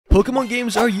Pokemon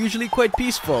games are usually quite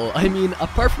peaceful. I mean,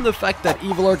 apart from the fact that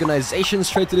evil organizations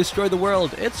try to destroy the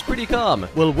world, it's pretty calm.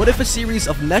 Well, what if a series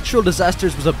of natural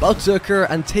disasters was about to occur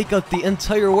and take out the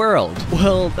entire world?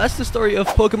 Well, that's the story of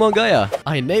Pokemon Gaia.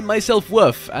 I named myself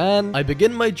Woof, and I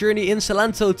begin my journey in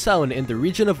Salanto Town in the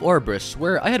region of Orbis,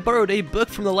 where I had borrowed a book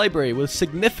from the library with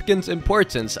significant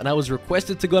importance, and I was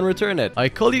requested to go and return it. I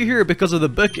call you here because of the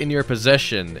book in your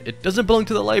possession. It doesn't belong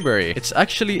to the library. It's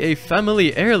actually a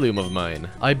family heirloom of mine.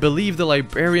 I believe the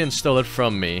librarian stole it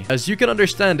from me. As you can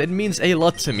understand, it means a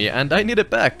lot to me, and I need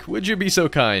it back. Would you be so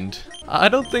kind? I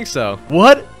don't think so.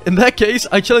 What? In that case,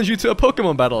 I challenge you to a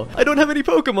Pokemon battle. I don't have any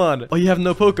Pokemon. Oh, you have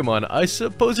no Pokemon. I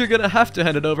suppose you're gonna have to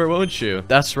hand it over, won't you?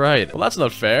 That's right. Well, that's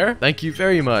not fair. Thank you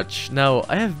very much. Now,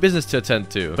 I have business to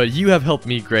attend to, but you have helped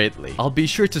me greatly. I'll be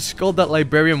sure to scold that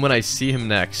librarian when I see him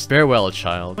next. Farewell,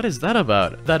 child. What is that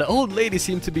about? That old lady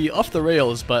seemed to be off the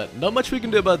rails, but not much we can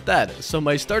do about that. So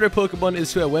my starter Pokemon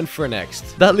is who I went for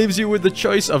next. That leaves you with the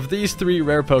choice of these 3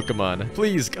 rare Pokemon.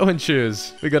 Please, go and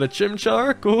choose. We got a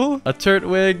Chimchar, cool, a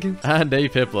Turtwig, and a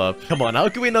Piplup. Come on, how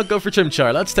can we not go for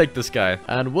Chimchar? Let's take this guy.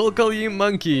 And we'll call you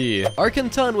Monkey.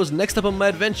 Arkanton was next up on my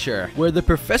adventure, where the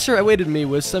professor awaited me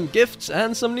with some gifts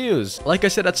and some news. Like I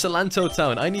said at Salanto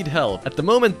Town, I need help. At the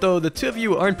moment though, the 2 of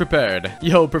you aren't prepared.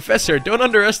 Yo, Professor, don't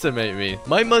underestimate me.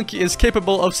 My monkey is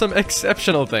capable of some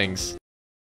exceptional things.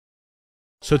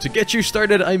 So to get you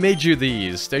started, I made you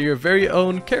these. They're your very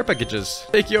own care packages.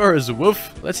 Take yours,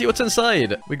 Woof. Let's see what's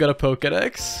inside. We got a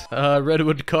Pokédex, a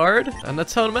Redwood card, and a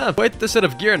town map. Quite the set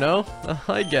of gear, no?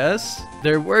 I guess.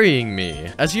 They're worrying me.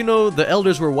 As you know, the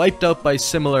elders were wiped out by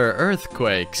similar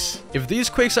earthquakes. If these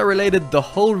quakes are related, the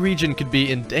whole region could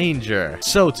be in danger.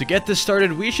 So to get this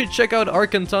started, we should check out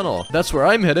Arkan Tunnel. That's where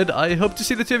I'm headed. I hope to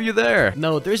see the 2 of you there.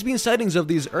 Now, there's been sightings of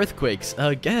these earthquakes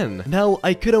again. Now,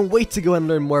 I couldn't wait to go and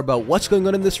learn more about what's going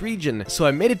on in this region, so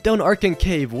I made it down Arkan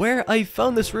Cave, where I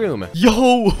found this room.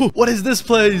 Yo, what is this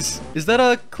place? Is that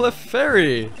a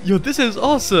Clefairy? Yo, this is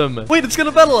awesome. Wait, it's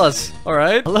gonna battle us. All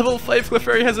right, a level 5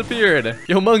 Clefairy has appeared.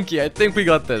 Yo, Monkey, I think we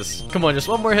got this. Come on, just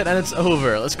one more hit and it's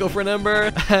over. Let's go for an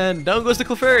Ember, and down goes the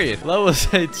Clefairy. That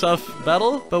was a tough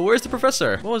battle, but where's the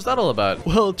professor? What was that all about?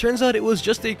 Well, it turns out it was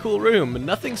just a cool room,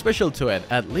 nothing special to it,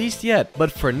 at least yet.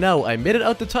 But for now, I made it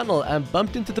out the tunnel and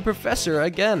bumped into the professor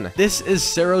again. This is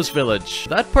Cero's village.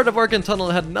 That part of Arkan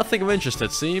Tunnel had nothing of interest,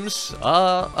 it seems.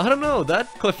 I don't know,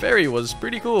 that Clefairy was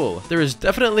pretty cool. There is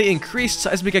definitely increased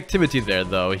seismic activity there,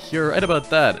 though. You're right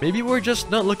about that. Maybe we're just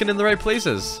not looking in the right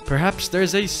places. Perhaps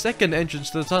there's a second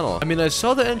entrance to the tunnel. I mean, I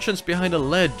saw the entrance behind a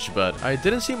ledge, but I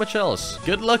didn't see much else.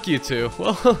 Good luck, you two.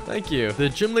 Well, thank you. The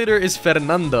gym leader is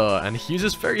Fernando, and he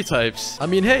uses fairy types. I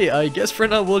mean, hey, I guess for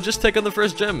now we'll just take on the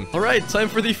first gym. Alright, time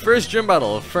for the first gym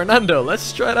battle. Fernando,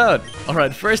 let's try it out.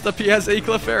 Alright, first up he has a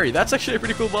Clefairy. That's actually a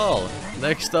pretty cool ball.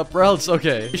 Next up, Ralts.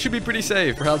 Okay, he should be pretty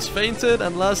safe. Ralts fainted,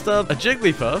 and last up, a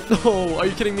Jigglypuff. Oh, are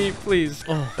you kidding me? Please.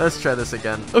 Oh, let's try this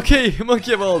again. Okay,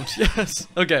 Monkey evolved. Yes.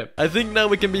 Okay, I think now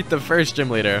we can beat the first gym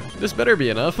leader. This better be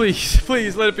enough. Please,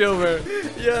 please, let it be over.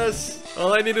 Yes.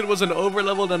 All I needed was an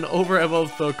over-leveled and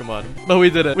over-evolved Pokemon. But we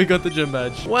did it. We got the gym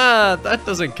badge. Wow, that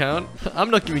doesn't count. I'm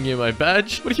not giving you my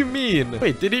badge. What do you mean?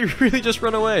 Wait, did he really just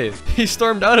run away? He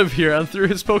stormed out of here and threw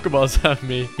his Pokeballs at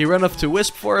me. He ran off to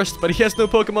Wisp Forest, but he has no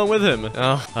Pokemon with him.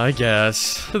 Oh, I guess.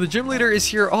 So the gym leader is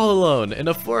here all alone in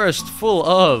a forest full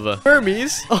of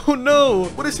Hermes. Oh no,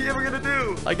 what is he ever gonna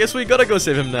do? I guess we gotta go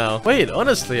save him now. Wait,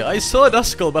 honestly, I saw a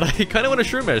Duskull, but I kind of want a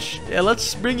Shroomish. Yeah,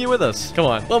 let's bring you with us. Come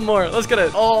on, one more. Let's get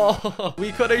it. Oh.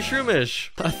 We caught a Shroomish.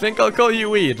 I think I'll call you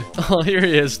Weed. Oh, here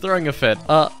he is, throwing a fit.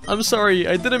 I'm sorry,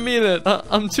 I didn't mean it.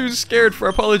 I'm too scared for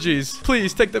apologies.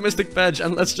 Please, take the Mystic Badge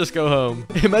and let's just go home.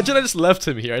 Imagine I just left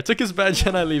him here. I took his badge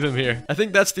and I leave him here. I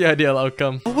think that's the ideal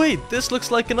outcome. Oh, wait, this looks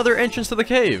like another entrance to the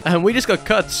cave. And we just got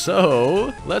cut,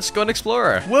 so let's go and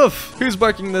explore. Woof! Who's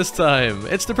barking this time?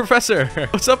 It's the professor.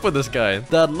 What's up with this guy?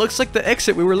 That looks like the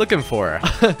exit we were looking for.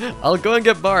 I'll go and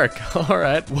get Bark.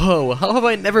 Alright. Whoa, how have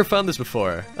I never found this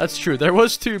before? That's true. There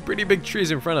was 2 pretty big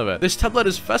trees in front of it. This tablet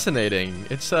is fascinating.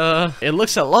 It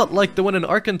looks a lot like the one in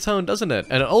Arkan Town, doesn't it?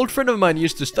 An old friend of mine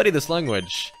used to study this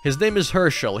language. His name is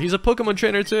Herschel. He's a Pokemon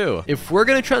trainer too. If we're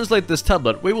gonna translate this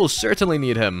tablet, we will certainly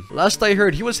need him. Last I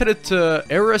heard, he was headed to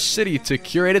Eras City to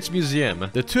curate its museum.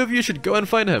 The 2 of you should go and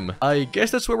find him. I guess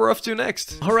that's where we're off to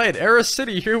next. Alright, Eras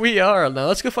City, here we are. Now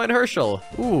let's go find Herschel.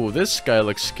 Ooh, this guy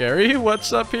looks scary.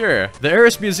 What's up here? The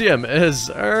Eris Museum is,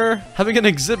 having an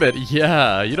exhibit.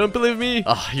 Yeah, you don't believe me?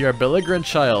 Ah, you're a belligerent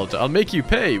child. I'll make you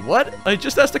pay. What? I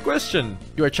just asked a question.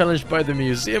 You are challenged by the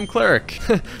museum clerk.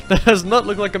 That does not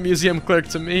look like a museum clerk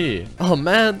to me. Oh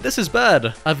man, this is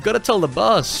bad. I've got to tell the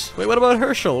boss. Wait, what about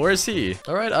Herschel? Where is he?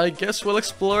 Alright, I guess we'll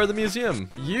explore the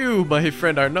museum. You, my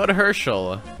friend, are not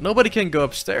Herschel. Nobody can go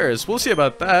upstairs. We'll see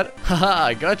about that. Haha,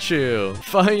 I got you.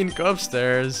 Fine, go upstairs.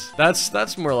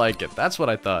 That's more like it. That's what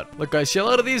I thought. Look, I see a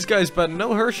lot of these guys, but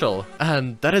no Herschel.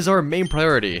 And that is our main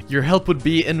priority. Your help would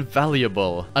be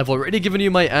invaluable. I've already given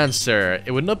you my answer.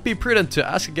 It would not be prudent to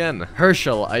ask again.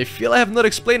 Herschel, I feel I have not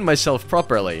explained myself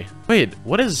properly. Wait,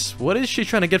 what is she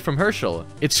trying to get from Herschel?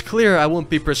 It's clear I won't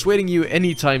be persuading you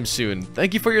anytime soon.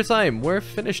 Thank you for your time. We're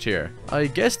finished here. I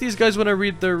guess these guys want to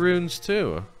read their runes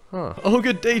too. Huh. Oh,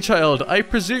 good day, child. I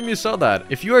presume you saw that.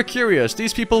 If you are curious,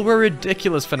 these people were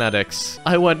ridiculous fanatics.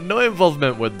 I want no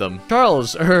involvement with them.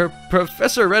 Charles,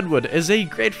 Professor Redwood is a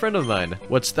great friend of mine.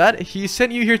 What's that? He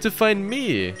sent you here to find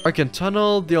me. Arkan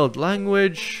Tunnel, the old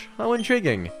language. How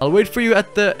intriguing. I'll wait for you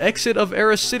at the exit of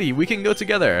Eris City. We can go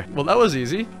together. Well, that was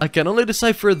easy. I can only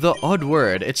decipher the odd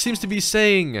word. It seems to be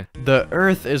saying, the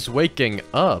earth is waking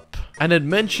up. And it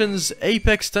mentions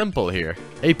Apex Temple here.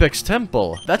 Apex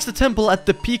Temple? That's the temple at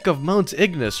the peak of Mount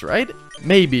Ignis, right?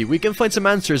 Maybe we can find some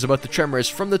answers about the tremors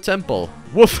from the temple.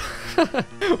 Woof.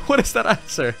 What is that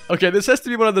answer? Okay, this has to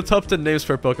be one of the top 10 names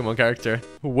for a Pokemon character.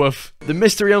 Woof. The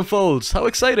mystery unfolds. How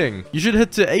exciting. You should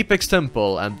head to Apex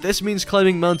Temple, and this means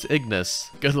climbing Mount Ignis.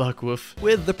 Good luck, Woof.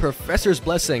 With the professor's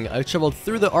blessing, I traveled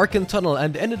through the Arkan Tunnel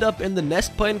and ended up in the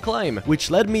Nest Pine Climb, which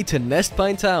led me to Nest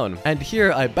Pine Town. And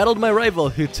here, I battled my rival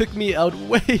who took me out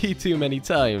way too many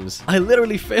times. I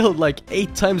literally failed like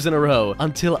 8 times in a row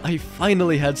until I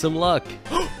finally had some luck.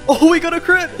 Oh, we got a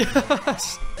crit!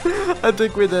 Yes! I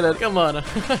think we did it. Come on.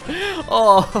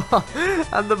 Oh,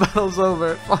 and the battle's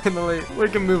over. Finally, we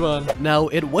can move on. Now,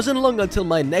 it wasn't long until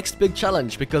my next big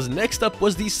challenge, because next up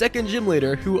was the second gym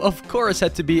leader, who of course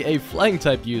had to be a flying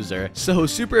type user. So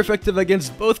super effective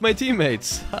against both my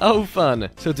teammates. How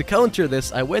fun. So to counter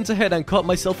this, I went ahead and caught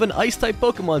myself an ice type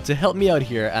Pokemon to help me out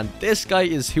here, and this guy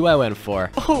is who I went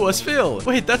for. Oh, a Spheal.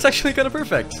 Wait, that's actually kind of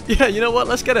perfect. Yeah, you know what?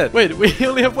 Let's get it. Wait, we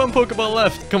only have one Pokeball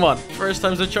left. Come on. First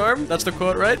time's a charm. That's the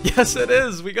quote, right? Yes, it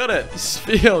is. We got it.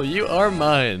 Spheal, you are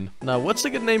mine. Now, what's a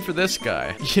good name for this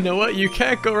guy? You know what? You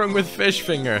can't go wrong with Fish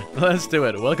Finger. Let's do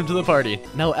it. Welcome to the party.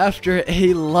 Now, after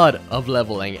a lot of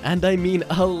leveling, and I mean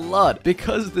a lot,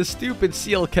 because the stupid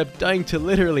seal kept dying to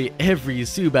literally every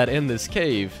Zubat in this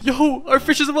cave. Yo, our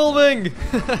fish is evolving.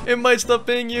 It might stop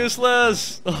being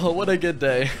useless. Oh, what a good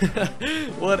day.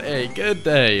 What a good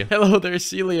day. Hello there,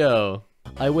 Celio.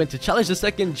 I went to challenge the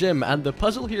second gym, and the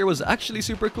puzzle here was actually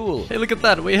super cool. Hey, look at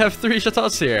that. We have 3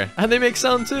 Chatots here. And they make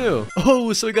sound too.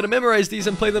 Oh, so we gotta memorize these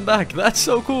and play them back. That's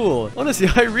so cool. Honestly,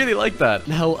 I really like that.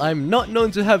 Now, I'm not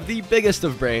known to have the biggest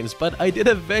of brains, but I did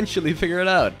eventually figure it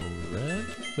out. Red?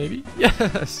 Maybe?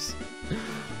 Yes.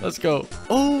 Let's go.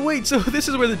 Oh, wait, so this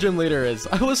is where the gym leader is.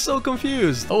 I was so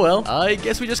confused. Oh, well, I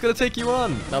guess we just gotta take you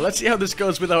on. Now, let's see how this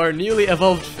goes with our newly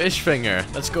evolved Fish Finger.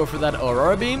 Let's go for that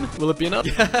Aurora Beam. Will it be enough?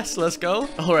 Yes, let's go.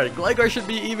 All right, Gligar should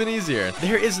be even easier.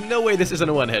 There is no way this isn't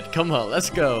a one-hit. Come on, let's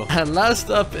go. And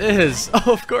last up is...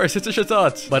 Oh, of course, it's a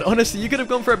Chatot. But honestly, you could have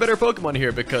gone for a better Pokemon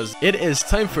here, because it is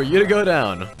time for you to go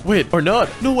down. Wait, or not.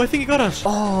 No, I think he got us.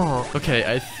 Oh. Okay,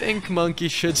 I think Monkey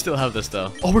should still have this,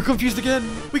 though. Oh, we're confused again.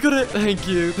 We got it. Thank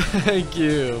you. Thank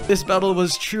you. This battle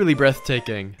was truly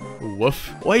breathtaking.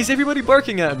 Woof. Why is everybody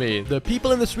barking at me? The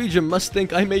people in this region must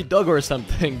think I'm a dog or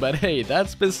something, but hey,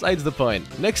 that's besides the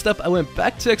point. Next up, I went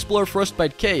back to explore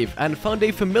Frostbite Cave and found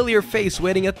a familiar face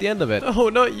waiting at the end of it. Oh,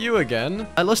 not you again.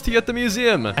 I lost to you at the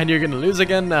museum, and you're gonna lose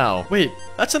again now. Wait,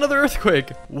 that's another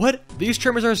earthquake. What? These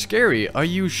tremors are scary. Are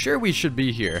you sure we should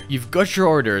be here? You've got your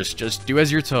orders. Just do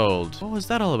as you're told. What was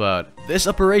that all about? This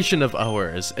operation of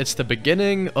ours, it's the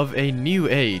beginning of a new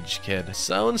age, kid.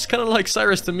 Sounds kind of like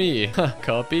Cyrus to me.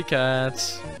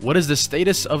 Copycats. What is the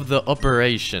status of the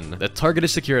operation? The target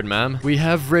is secured, ma'am. We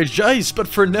have Regice, but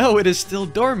for now it is still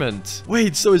dormant.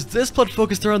 Wait, so is this plot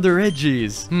focused around the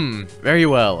Regis? Very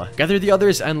well. Gather the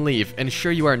others and leave.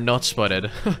 Ensure you are not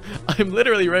spotted. I'm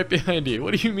literally right behind you.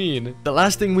 What do you mean? The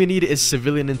last thing we need is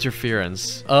civilian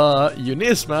interference.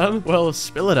 Eunice, ma'am? Well,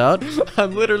 spill it out.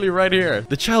 I'm literally right here.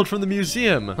 The child from the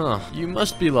museum. Huh. You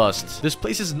must be lost. This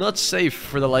place is not safe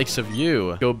for the likes of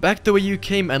you. Go back the way you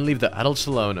came and leave the adults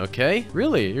alone, okay?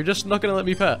 Really? You're just not gonna let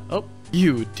me pass? Oh.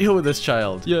 You, deal with this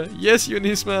child. Yeah, yes,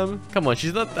 Eunice, ma'am. Come on,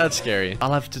 she's not that scary.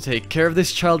 I'll have to take care of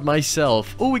this child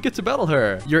myself. Oh, we get to battle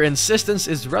her. Your insistence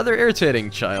is rather irritating,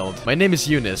 child. My name is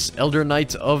Eunice, Elder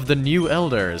Knight of the New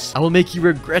Elders. I will make you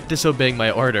regret disobeying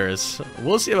my orders.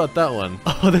 We'll see about that one.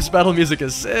 Oh, this battle music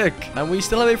is sick. And we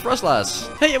still have a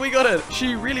Frostlass. Hey, we got it.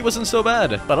 She really wasn't so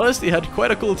bad, but honestly had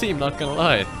quite a cool team, not gonna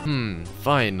lie.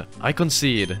 Fine. I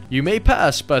concede. You may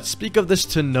pass, but speak of this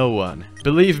to no one.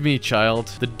 Believe me, child,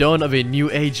 the dawn of a new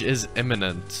age is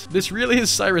imminent. This really is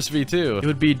Cyrus V2. It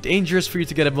would be dangerous for you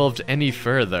to get involved any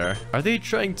further. Are they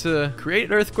trying to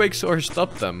create earthquakes or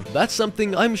stop them? That's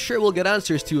something I'm sure we'll get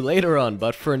answers to later on,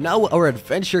 but for now, our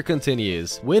adventure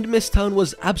continues. Windmist Town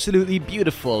was absolutely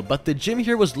beautiful, but the gym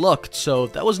here was locked, so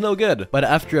that was no good. But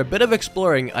after a bit of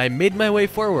exploring, I made my way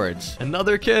forwards.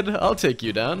 Another kid? I'll take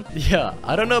you down. Yeah,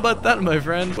 I don't know about that, my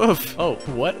friend. Woof. Oh,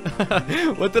 what?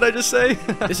 What did I just say?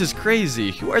 This is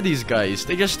crazy. Who are these guys?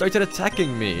 They just started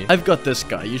attacking me. I've got this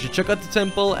guy. You should check out the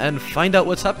temple and find out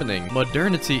what's happening.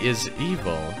 Modernity is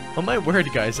evil. Oh my word,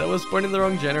 guys. I was born in the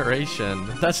wrong generation.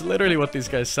 That's literally what these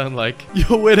guys sound like.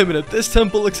 Yo, wait a minute. This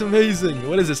temple looks amazing.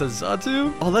 What is this, a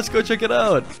Zatu? Oh, let's go check it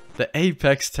out. The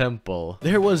Apex Temple.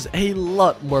 There was a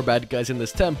lot more bad guys in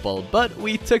this temple, but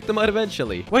we took them out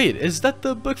eventually. Wait, is that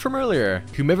the book from earlier?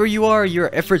 Whomever you are,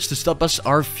 your efforts to stop us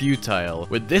are futile.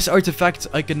 With this artifact,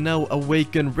 I can now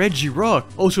awaken Reggie Rock.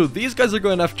 Also, these guys are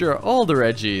going after all the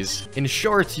Reggies. In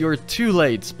short, you're too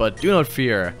late, but do not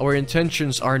fear. Our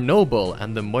intentions are noble,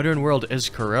 and the modern world is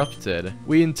corrupted.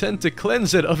 We intend to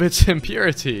cleanse it of its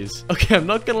impurities. Okay, I'm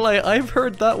not gonna lie, I've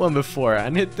heard that one before,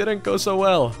 and it didn't go so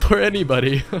well for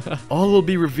anybody. All will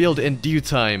be revealed in due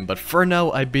time, but for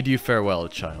now, I bid you farewell,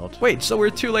 child. Wait, so we're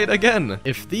too late again.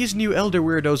 If these new Elder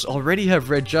Weirdos already have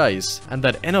red eyes, and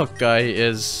that Enoch guy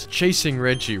is chasing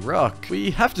Reggie Rock,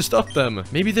 we have to stop them.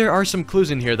 Maybe there are some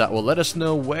clues in here that will let us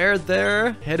know where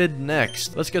they're headed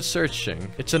next. Let's get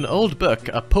searching. It's an old book.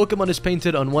 A Pokemon is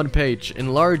painted on one page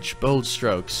in large, bold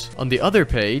strokes. On the other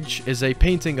page is a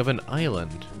painting of an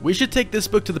island. We should take this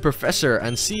book to the professor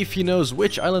and see if he knows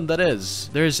which island that is.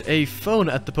 There's a phone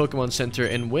at the Pokemon Center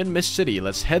in Windmist City.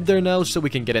 Let's head there now so we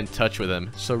can get in touch with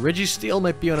him. So Reggie Steele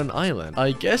might be on an island.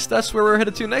 I guess that's where we're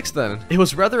headed to next then. It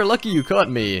was rather lucky you caught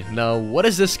me. Now, what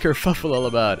is this kerfuffle all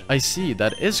about? I see,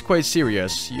 that is quite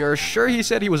serious. You're sure he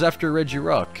said he was after Reggie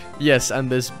Rock? Yes, and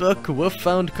this book Wolf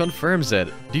found confirms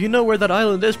it. Do you know where that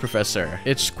island is, Professor?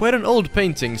 It's quite an old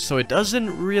painting, so it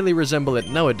doesn't really resemble it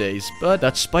nowadays, but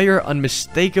that spire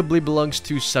unmistakably belongs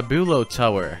to Sabulo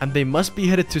Tower, and they must be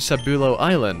headed to Sabulo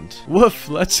Island. Woof,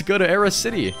 let's go to Era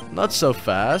City. Not so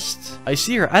fast. I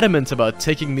see you're adamant about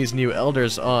taking these new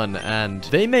elders on, and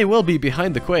they may well be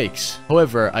behind the quakes.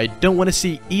 However, I don't want to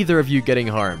see either of you getting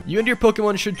harmed. You and your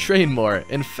Pokemon should train more.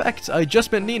 In fact, I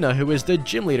just met Nina, who is the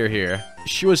gym leader here.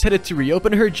 She was headed to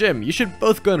reopen her gym. You should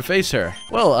both go and face her.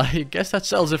 Well, I guess that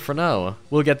settles it for now.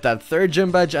 We'll get that third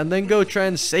gym badge and then go try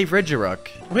and save Regirock.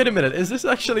 Wait a minute, is this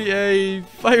actually a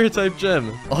fire-type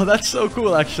gym? Oh, that's so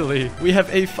cool, actually. We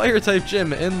have a fire-type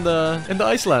gym in the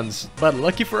Icelands. But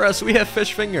lucky for us, we have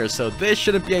fish fingers, so this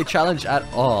shouldn't be a challenge at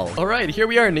all. Alright, here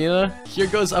we are, Nina. Here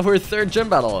goes our third gym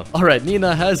battle. Alright,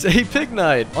 Nina has a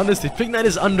Pignite. Honestly, Pignite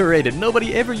is underrated.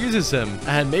 Nobody ever uses him.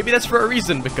 And maybe that's for a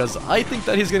reason, because I think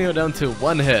that he's gonna go down to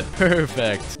one hit.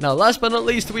 Perfect. Now, last but not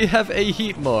least, we have a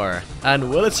Heatmore. And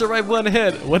will it survive one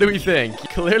hit? What do we think?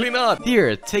 Clearly not.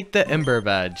 Here, take the Ember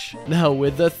badge. Now,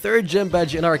 with the third gym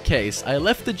badge in our case, I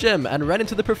left the gym and ran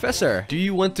into the professor. Do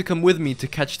you want to come with me to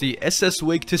catch the SS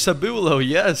Wake to Sabulo?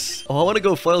 Yes. Oh, I want to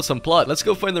go foil some plot. Let's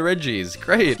go find the Reggies.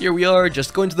 Great. Here we are,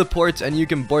 just going to the port and you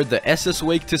can board the SS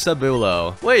Wake to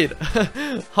Sabulo. Wait,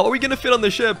 how are we gonna fit on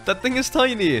the ship? That thing is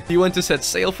tiny. Do you want to set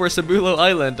sail for Sabulo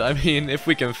Island? I mean, if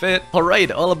we can fit.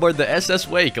 Alright, all aboard the SS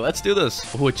Wake. Let's do this.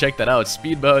 Oh, check that out.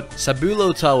 Speedboat.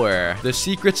 Sabulo Tower. The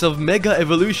secrets of Mega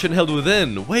Evolution held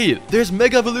within. Wait, there's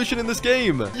Mega Evolution in this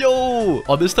game. Yo!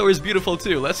 Oh, this tower is beautiful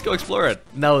too. Let's go explore it.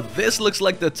 Now, this looks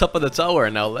like the top of the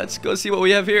tower. Now, let's go see what we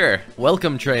have here.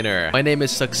 Welcome, trainer. My name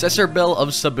is Successor Bell of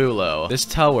Sabulo. This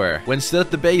tower, when stood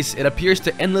at the base, it appears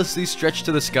to endlessly stretch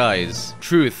to the skies.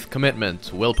 Truth,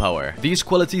 commitment, willpower. These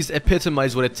qualities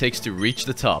epitomize what it takes to reach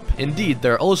the top. Indeed,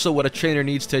 they're also what a trainer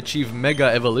needs to achieve Mega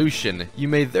Evolution. You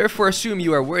may therefore assume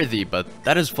you are worthy, but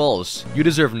that is false. You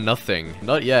deserve nothing.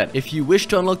 Not yet. If you wish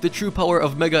to unlock the true power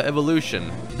of Mega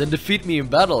Evolution, then defeat me in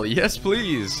battle. Yes,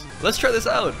 please. Let's try this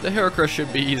out. The Heracross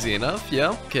should be easy enough.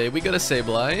 Yeah. Okay, we got a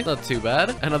Sableye. Not too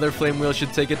bad. Another Flame Wheel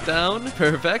should take it down.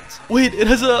 Perfect. Wait, it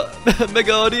has a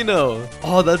Mega Audino.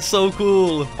 Oh, that's so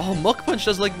cool. Oh, Mach Punch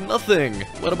does like nothing.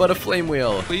 What about a Flame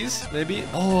Wheel? Please? Maybe?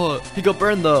 Oh, he got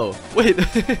burned though. Wait,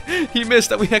 he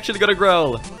missed and we actually got a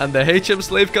Growl. And the the HM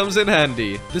slave comes in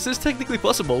handy. This is technically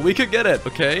possible. We could get it,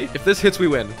 okay? If this hits, we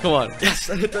win. Come on. Yes,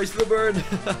 I hit twice to the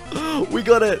burn. We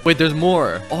got it. Wait, there's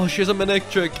more. Oh, she has a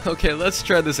Manectric. Okay, let's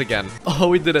try this again. Oh,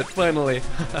 we did it, finally.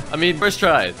 I mean, first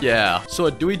try. Yeah. So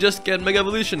do we just get Mega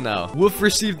Evolution now? Woof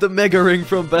received the Mega Ring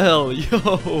from Bell.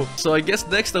 Yo. So I guess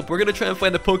next up, we're gonna try and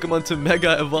find a Pokemon to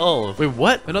Mega Evolve. Wait,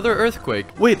 what? Another Earthquake.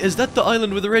 Wait, is that the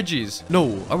island with the Reggies?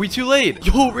 No. Are we too late?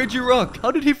 Yo, Regirock.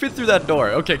 How did he fit through that door?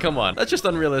 Okay, come on. That's just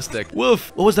unrealistic.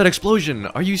 Woof. What was that explosion?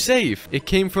 Are you safe? It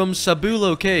came from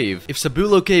Sabulo Cave. If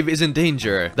Sabulo Cave is in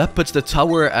danger, that puts the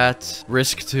tower at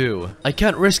risk too. I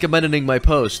can't risk abandoning my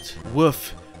post.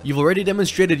 Woof. You've already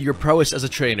demonstrated your prowess as a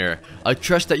trainer. I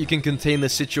trust that you can contain the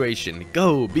situation.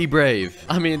 Go, be brave.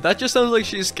 I mean, that just sounds like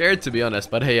she's scared, to be honest.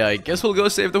 But hey, I guess we'll go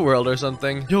save the world or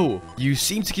something. Yo, you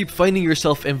seem to keep finding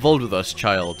yourself involved with us,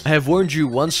 child. I have warned you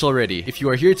once already. If you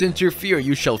are here to interfere,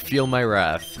 you shall feel my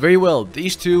wrath. Very well,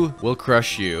 these two will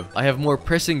crush you. I have more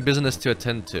pressing business to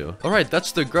attend to. Alright,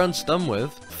 that's the grunts done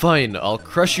with. Fine, I'll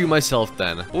crush you myself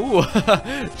then. Ooh,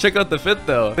 check out the fit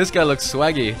though. This guy looks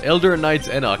swaggy. Elder Knight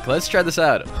Enoch. Let's try this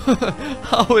out.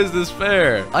 How is this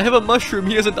fair? I have a mushroom,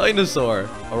 he has a dinosaur.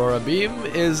 Aurora Beam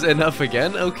is enough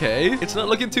again, okay. It's not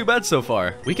looking too bad so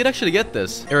far. We could actually get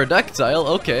this. Aerodactyl,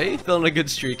 okay. Still on a good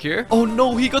streak here. Oh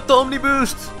no, he got the Omni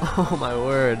Boost. Oh my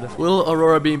word. Will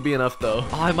Aurora Beam be enough though?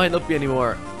 Oh, I might not be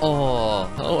anymore. Oh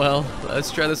well.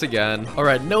 Let's try this again.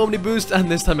 Alright, no Omni Boost,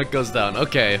 and this time it goes down.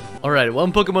 Okay. Alright,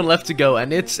 one Pokemon left to go,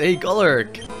 and it's a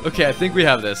Golurk. Okay, I think we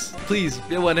have this. Please,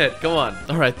 be a one hit. Come on.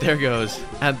 Alright, there goes.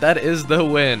 And that is the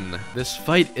win. This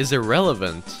fight is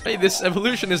irrelevant. Hey, this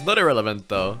evolution is not irrelevant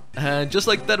though. And just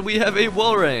like that, we have a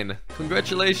Walrein.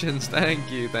 Congratulations.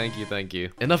 Thank you, thank you, thank you.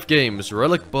 Enough games.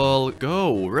 Relic Ball,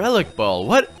 go. Relic Ball.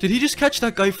 What? Did he just catch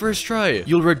that guy first try?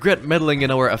 You'll regret meddling in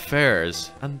our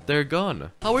affairs. And they're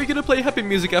gone. How are you gonna play happy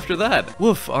music after that?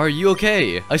 Woof, are you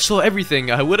okay? I saw everything.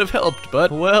 I would have helped,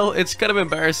 but well, it's kind of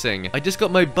embarrassing. I just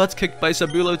got my butt kicked by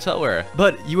Sabulo Tower.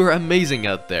 But you were amazing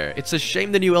out there. It's a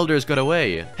shame the new elders got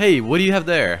away. Hey, what do you have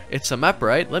there? It's a map,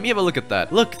 right? Let me have a look at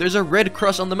that. Look, there's a red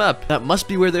cross on the map. That must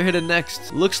be where they're headed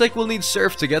next. Looks like we'll need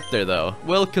Surf to get there, though.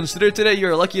 Well, consider today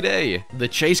your lucky day. The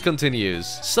chase continues.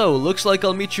 So, looks like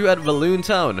I'll meet you at Valoon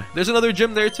Town. There's another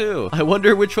gym there, too. I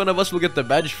wonder which one of us will get the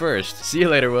badge first. See you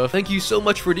later, Wolf. Thank you so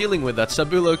much for dealing with that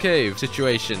Sabulo Cave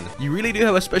situation. You really do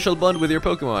have a special bond with your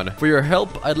Pokemon. For your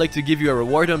help, I'd like to give you a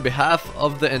reward on behalf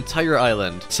of the entire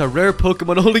island. It's a rare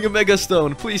Pokemon holding a Mega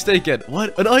Stone. Please take it.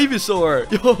 What? An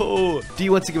Ivysaur! Yo! Do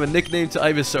you want to give a nickname to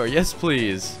Ivysaur? Yes,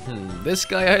 please. This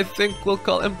guy, I think we'll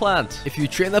call him Plant. If you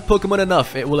train that Pokemon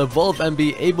enough, it will evolve and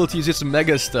be able to use its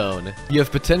Mega Stone. You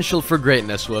have potential for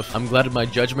greatness, Wolf. I'm glad my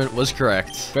judgment was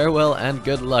correct. Farewell and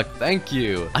good luck. Thank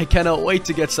you. I cannot wait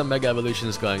to get some Mega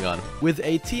Evolutions going on. With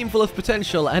a team full of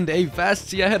potential and a vast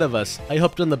sea ahead of us, I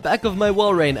hopped on the back of my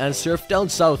Walrein and surfed down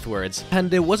southwards.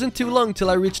 And it wasn't too long till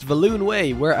I reached Valoon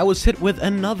Way, where I was hit with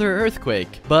another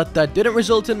earthquake. But that didn't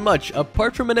result in much,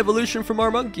 apart from an evolution from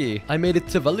our monkey. I made it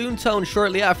to Valoon Town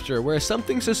shortly after, where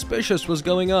something suspicious was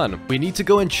going on. We need to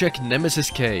go and check Nemesis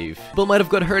Cave. People might have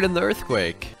got hurt in the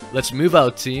earthquake. Let's move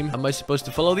out, team. Am I supposed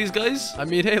to follow these guys? I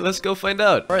mean, hey, let's go find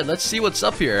out. Alright, let's see what's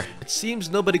up here. It seems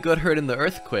nobody got hurt in the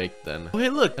earthquake then. Oh, hey,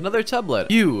 look, another tablet.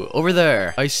 You, over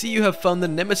there. I see you have found the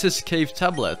Nemesis Cave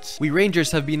tablet. We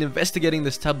rangers have been investigating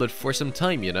this tablet for some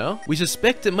time, you know? We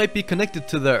suspect it might be connected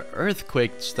to the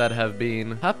earthquakes that have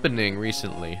been happening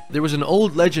recently. There was an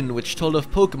old legend which told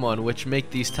of Pokemon which make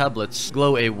these tablets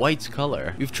glow a white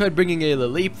color. We've tried bringing a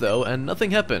Laleep though, and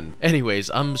nothing happened. Anyways,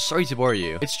 I'm sorry to bore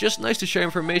you. It's just nice to share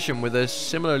information with a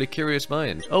similarly curious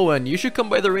mind. Oh, and you should come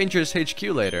by the Rangers HQ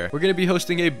later. We're gonna be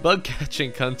hosting a bug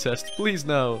catching contest. Please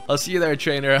no. I'll see you there,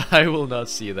 trainer. I will not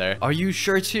see you there. Are you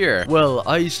sure it's here? Well,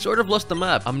 I sort of lost the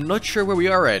map. I'm not sure where we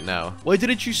are right now. Why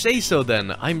didn't you say so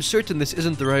then? I'm certain this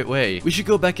isn't the right way. We should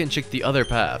go back and check the other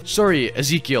path. Sorry,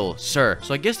 Ezekiel, sir.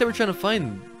 So I guess they were trying to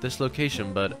find this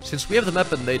location, but since we have the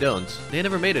map and they don't, they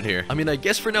never made it here. I mean, I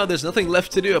guess for now there's nothing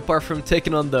left to do apart from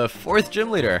taking on the 4th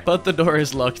gym leader. But the door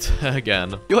is locked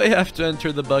again. Do I have to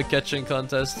enter the bug catching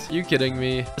contest? You kidding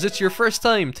me? As it's your first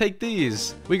time, take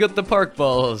these. We got the park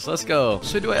balls. Let's go.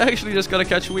 So do I actually just gotta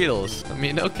catch Weedles? I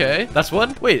mean, okay. That's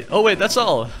one? Wait, oh wait, that's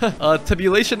all.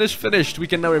 Tabulation is finished. We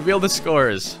can now reveal the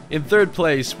scores. In 3rd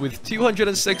place with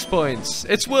 206 points,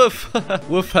 it's Woof.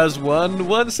 Woof has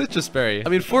one Citrus Berry. I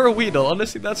mean, for a Weedle,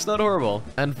 honestly, that's not horrible.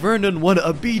 And Vernon won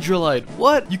a Beedrillite.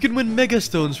 What? You can win Mega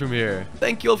Stones from here.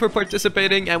 Thank you all for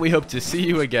participating, and we hope to see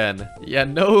you again. Yeah,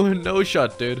 no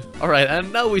shot, dude. Alright,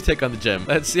 and now we take on the gym.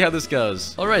 Let's see how this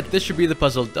goes. Alright, this should be the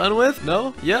puzzle done with.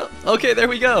 No? Yeah? Okay, there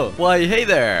we go. Why, hey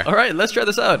there. Alright, let's try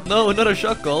this out. No, not a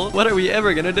Shuckle. What are we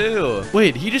ever gonna do?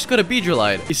 Wait, he just got a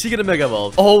Beedrillite. Is he gonna Mega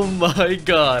Evolve? Oh my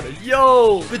god.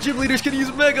 Yo! The gym leaders can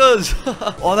use Megas!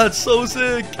 Oh, that's so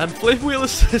sick. And Flame Wheel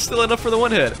is still enough for the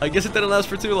one hit. I guess it didn't last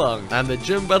for too long. And the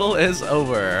gym battle is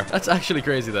over. That's actually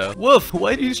crazy though. Woof!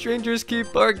 Why do you strangers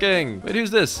keep barking? Wait,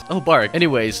 who's this? Oh, Bark.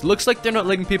 Anyways, looks like they're not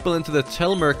letting people into the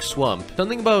Telmerk swamp.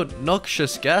 Something about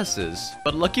noxious gases.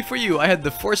 But lucky for you, I had the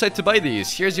foresight to buy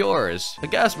these. Here's yours. A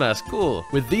gas mask, cool.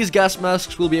 With these gas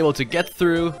masks, we'll be able to get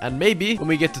through. And maybe when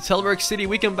we get to Telmerk City,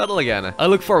 we can battle again. I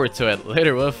look forward to it.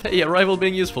 Later, Woof. Hey, a rival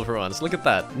being useful for once. Look at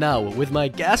that. Now, with my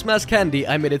gas mask handy,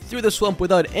 I made it through the swamp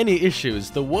without any issues.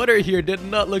 The water here did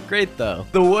not look great though.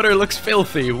 The water looks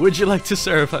filthy. Would you like to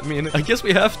surf? I mean, I guess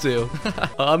we have to.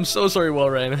 I'm so sorry,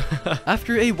 Walrein.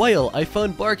 After a while, I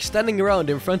found Bark standing around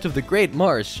in front of the Great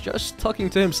Marsh, just talking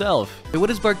to himself. Hey, what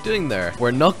is Bark doing there?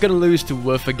 We're not gonna lose to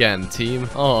Woof again, team.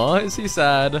 Aw, is he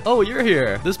sad? Oh, you're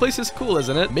here. This place is cool,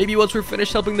 isn't it? Maybe once we're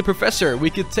finished helping the professor, we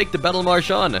could take the battle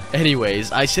marsh on.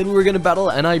 Anyways, I said we were gonna battle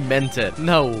and I meant it.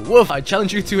 Now, Woof, I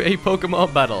challenge you to a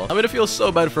Pokemon battle. I'm gonna feel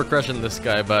so bad for crushing this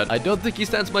guy, but I don't think he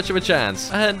stands much of a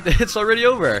chance. And it's already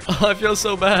over. Oh, I feel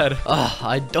so bad.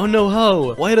 I don't know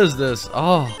how. Why does this?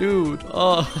 Oh, dude.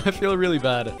 Oh, I feel really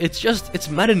bad. It's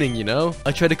maddening, you know?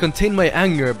 I try to contain my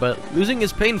anger, but losing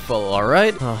is painful,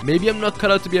 alright? Maybe I'm not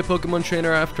cut out to be a Pokemon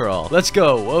trainer after all. Let's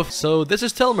go, Woof. So this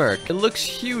is Telmerk. It looks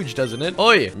huge, doesn't it?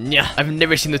 Oi! Nyah, I've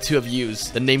never seen the two of yous.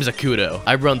 The name's Akudo.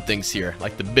 I run things here,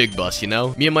 like the big boss, you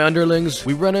know? Me and my underlings,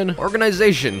 we run an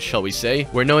organization, shall we say?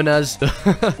 We're known as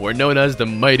the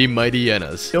Mighty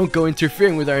Hyenas. Don't go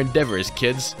interfering with our endeavors,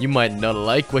 kids. You might not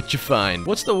like what you find.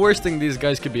 What's the worst thing these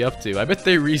guys could be up to? I bet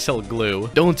they resell glue.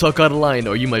 Don't talk out of line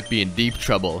or you might be in deep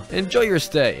trouble. Enjoy your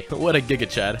stay. What a Giga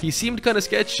Chad. He seemed kind of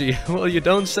sketchy. Well, you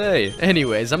don't say.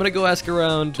 Anyways, I'm gonna go ask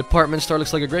around. Department store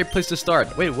looks like a great place to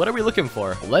start. Wait, what are we looking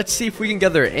for? Let's see if we can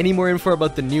gather any more info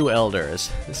about the new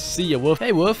elders. See ya, Woof.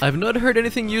 Hey, Woof. I've not heard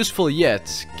anything useful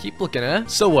yet. Keep looking, eh?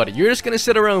 So what? You're just gonna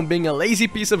sit around being a lazy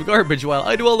piece of garbage while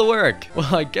I do all the work?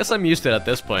 Well, I guess I'm used to it at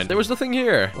this point. There was nothing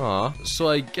here. Aw. So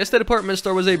I guess the department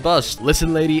store was a bust.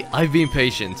 Listen, lady, I've been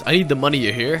patient. I need the money,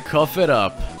 you hear? Cough it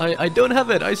up. I don't have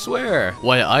it, I swear.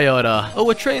 Why, I oughta... Oh,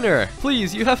 a trainer.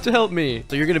 Please, you have to help me.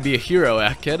 So you're gonna be a hero,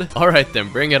 eh, kid? Alright then,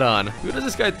 bring it on. Who does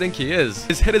this guy think he is?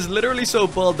 His head is literally so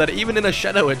bald that even in a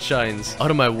shadow it shines.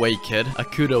 Out of my way, kid.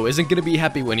 Akudo isn't gonna be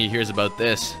happy when he hears about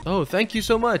this. Oh, thank you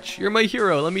so much. You're my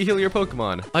hero. Let me heal your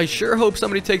Pokemon. I sure hope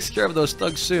somebody takes care of those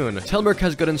thugs soon. Telmerk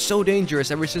has gotten so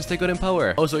dangerous ever since they got in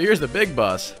power. Oh, so here's the big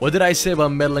boss. What did I say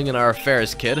about meddling in our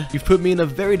affairs, kid? You've put me in a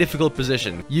very difficult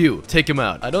position. You, take him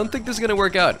out. I don't think this is gonna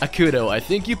work out. Akudo, I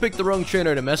think you picked the wrong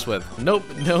trainer to mess with. Nope,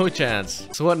 no chance.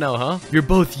 So what now, huh? You're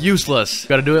both useless.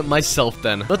 Gotta do it myself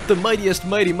then. Not the mightiest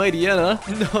mighty Hyena.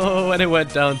 No, and it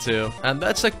went down too. And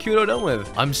that's Akudo done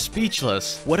with. I'm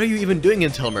speechless. What are you even doing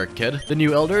in Telmerk, kid? The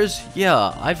new elders?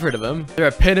 Yeah, I've heard of them. They're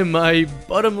a pain in my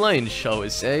bottom line, shall we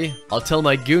say. I'll tell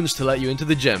my goons to let you into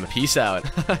the gym. Peace out.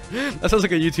 That sounds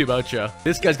like a YouTube outro.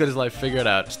 This guy's got his life figured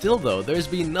out. Still though, there's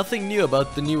been nothing new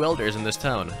about the new elders in this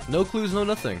town. No clues, no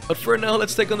nothing. But for now,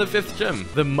 let's take on the 5th gym.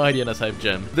 The Mightyana type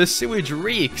gym. The sewage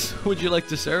reeks. Would you like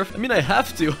to surf? I mean, I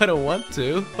have to. I don't want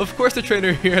to. Of course the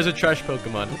trainer here has a trash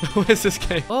Pokemon. What is this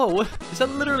game? Oh, what? Is that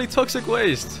literally toxic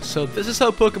waste? So this is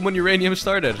how Pokemon Uranium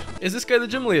started. Is this guy the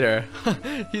gym leader?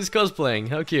 He's cosplaying.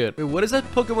 How cute. Wait, what is that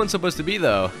Pokemon supposed to be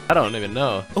though? I don't even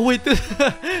know. Oh wait,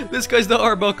 this guy's the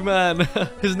Arbok man.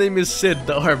 His name is Sid,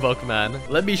 the Arbok man.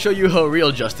 Let me show you how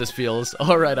real justice feels.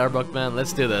 Alright, Arbok man,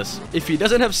 let's do this. If he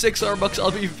doesn't have 6 Arboks,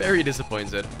 I'll be very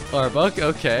disappointed. Arbok,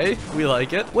 okay. We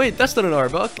like it. Wait, that's not an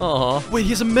Arbok. Aw. Wait,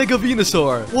 he's a Mega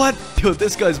Venusaur. What? Dude,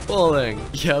 this guy's balling.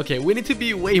 Yeah, okay, we need to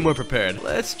be way more prepared.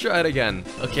 Let's try it again.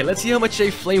 Okay, let's see how much a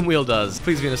Flame Wheel does.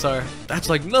 Please, Venusaur. That's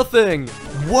like nothing.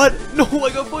 What? No,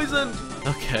 I got poisoned.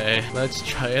 Okay, let's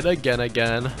try it again.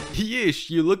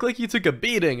 Yeesh, you look like you took a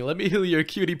beating. Let me heal your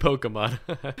cutie Pokemon.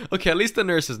 Okay, at least the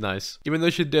nurse is nice. Even though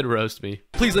she did roast me.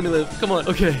 Please let me live. Come on.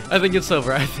 Okay, I think it's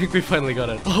over. I think we finally got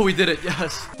it. Oh, we did it.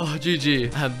 Yes. Oh,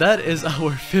 GG. And that is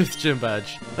our 5th gym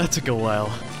badge. That took a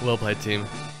while. Well played, team.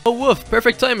 Oh, Woof,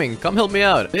 perfect timing. Come help me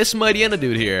out. This Mightyena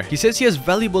dude here. He says he has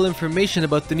valuable information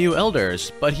about the new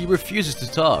elders, but he refuses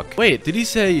to talk. Wait, did he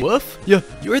say Woof? Yeah,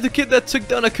 you're the kid that took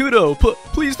down Akudo.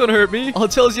 Please don't hurt me. I'll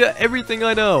tell you everything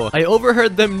I know. I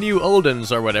overheard them new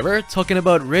Oldens or whatever talking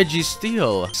about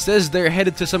Registeel. Says they're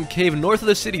headed to some cave north of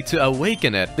the city to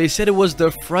awaken it. They said it was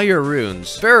the Friar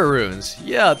Runes. Pharaoh Runes.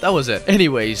 Yeah, that was it.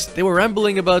 Anyways, they were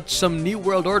rambling about some new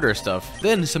world order stuff.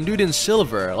 Then some dude in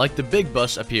silver, like the big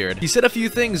boss, appeared. He said a few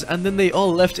things and then they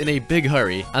all left in a big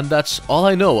hurry. And that's all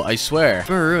I know, I swear.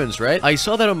 Pharaoh Runes, right? I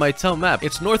saw that on my town map.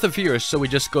 It's north of here, so we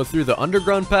just go through the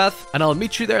underground path and I'll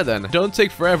meet you there then. Don't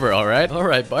take forever, alright?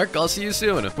 Alright, Bark, I'll see you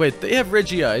soon. Wait, they have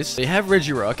Regice, they have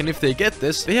Regirock, and if they get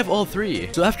this, they have all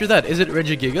three. So after that, is it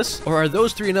Regigigas? Or are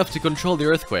those three enough to control the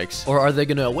earthquakes? Or are they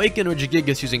gonna awaken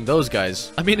Regigigas using those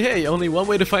guys? I mean, hey, only one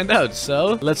way to find out,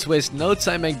 so let's waste no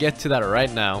time and get to that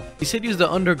right now. He said use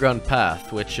the underground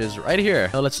path, which is right here.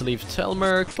 Now let's leave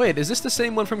Telmer. Wait, is this the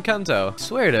same one from Kanto?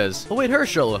 Swear it is. Oh wait,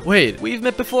 Herschel. Wait, we've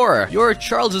met before. You're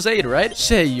Charles's aide, right?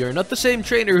 Say, you're not the same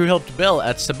trainer who helped Bell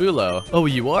at Sabulo. Oh,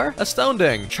 you are?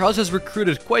 Astounding. Charles has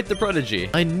recruited quite the prodigy.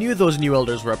 I knew those new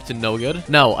elders were up to no good.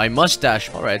 Now, I must dash.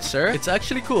 Alright, sir. It's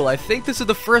actually cool. I think this is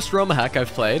the first ROM hack I've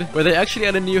played where they actually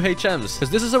added new HMs.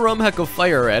 Because this is a ROM hack of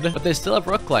Fire Red, but they still have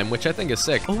Rock Climb, which I think is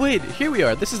sick. Oh wait, here we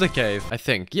are. This is the cave, I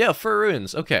think. Yeah, Fur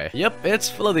Ruins. Okay. Yep, it's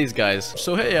full of these guys.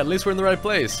 So hey, at least we're in the right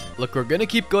place. Look, we're gonna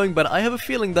keep going, but I have a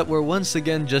feeling that we're once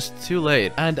again just too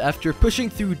late. And after pushing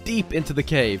through deep into the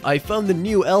cave, I found the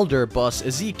new elder boss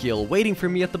Ezekiel waiting for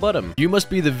me at the bottom. You must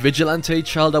be the vigilante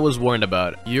child I was warned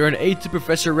about. You're an aide to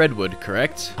Professor Redwood,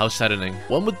 correct? How saddening.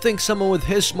 One would think someone with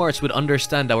his smarts would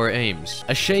understand our aims.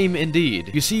 A shame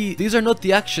indeed. You see, these are not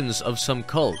the actions of some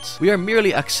cult. We are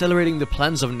merely accelerating the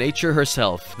plans of nature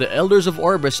herself. The elders of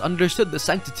Orbis understood the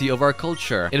sanctity of our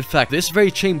culture. In fact, this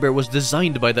very chamber was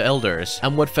designed by the elders,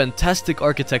 and what fantastic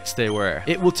architects they were.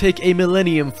 It will take a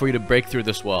millennium for you to break through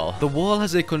this wall. The wall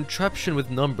has a contraption with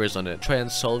numbers on it. Try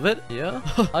and solve it? Yeah?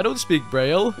 I don't speak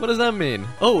Braille. What does that mean?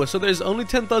 Oh, so there's only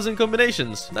 10,000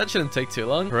 combinations. That shouldn't take too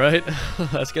long. Right?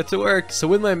 Let's get to work. So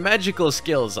with my magical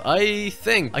skills, I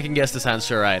think I can guess this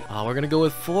answer right. We're gonna go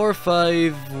with 4,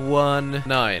 5, 1,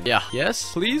 9. Yeah.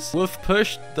 Yes, please? Wolf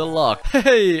pushed the lock.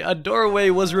 Hey, a doorway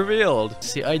was revealed.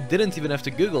 See, I didn't even have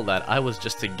to Google that. I was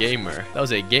just a gamer. That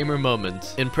was a gamer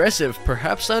moment. Impressive.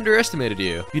 Perhaps I underestimated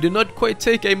you. You did not quite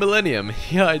take a millennium.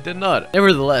 Yeah, I did not.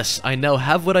 Nevertheless, I now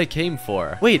have what I came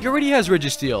for. Wait, he already has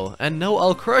Registeel, and now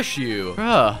I'll crush you.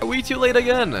 Bruh, are we too late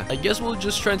again? I guess we'll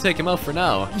just try and take him out for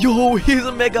now. Yo, he's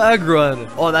a Mega Aggron.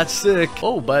 Oh, that's sick.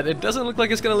 Oh, but it doesn't look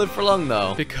like it's gonna live for long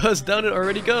though, because down it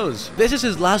already goes. This is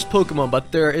his last Pokemon,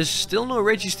 but there is still no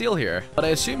Registeel here. But I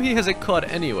assume he has it caught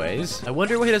anyways. I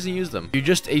wonder why he doesn't use them. You're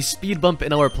just a speed bump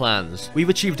in our plans. We've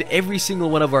achieved every single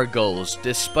one of our goals,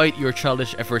 despite your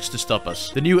childish efforts to stop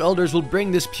us. The new elders will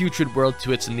bring this putrid world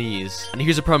to its knees. And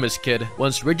here's a promise, kid.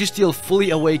 Once Registeel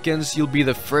fully awakens, you'll be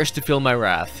the first to feel my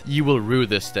wrath. You will rue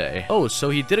this day. Oh, so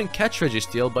he didn't catch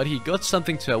Registeel, but he got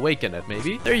something to awaken it,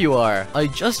 maybe? There you are. I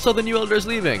just saw the new elders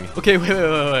leaving. Okay,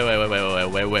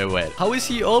 wait. How is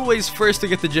he always first to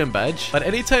get the gym badge, but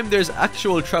anytime there's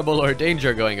actual trouble or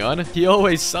danger going on, he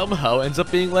always somehow ends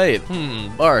up being late?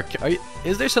 Bark,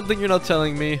 is there something you're not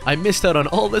telling me? I missed out on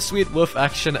all the sweet woof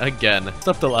action again.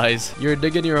 Stop the lies. You're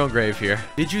digging your own grave here.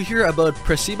 Did you hear about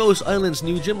Presimos Island's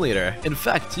new gym leader? In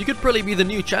fact, you could probably be the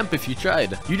new champ if you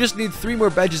tried. You just need 3 more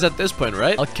badges at this point,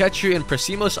 right? I'll catch you in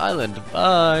Presimos Island.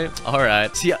 Bye.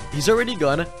 Alright. See, he's already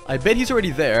gone. I bet he's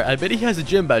already there. I bet he has a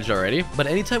gym badge already. But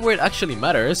anytime where it actually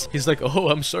matters, he's like, oh,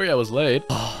 I'm sorry I was late.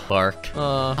 Bark.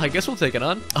 I guess we'll take it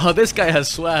on. Oh, this guy has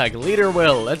swag. Leader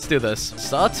Will. Let's do this.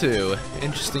 Satu.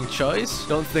 Interesting choice.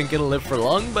 Don't think it'll live for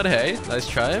long, but hey, nice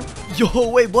try. Yo,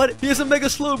 wait, what? He has a Mega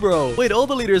Slowbro. Wait, all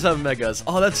the leaders have Megas.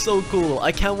 Oh, that's so cool.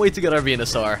 I can't wait to get our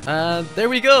Venusaur. And there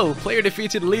we go. Player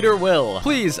defeated, Leader Will.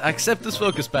 Please accept this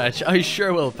focus badge. I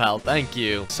sure will, pal. Thank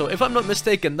you. So if I'm not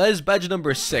mistaken, that is badge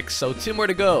number 6, so 2 more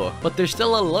to go. But there's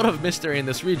still a lot of mystery in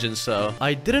this region, so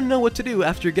I didn't know what to do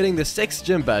after getting the 6th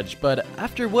gym badge, but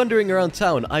after wandering around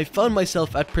town, I found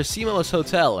myself at Presimos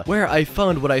Hotel, where I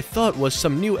found what I thought was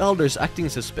some new elders acting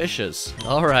suspicious.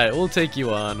 Alright, we'll take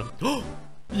you on.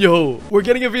 Yo, we're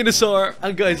getting a Venusaur.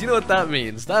 And guys, you know what that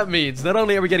means? That means not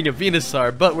only are we getting a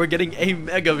Venusaur, but we're getting a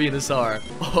Mega Venusaur.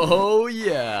 Oh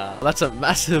yeah. That's a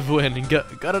massive win.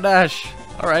 Gotta dash.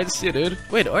 Alright, see you, dude.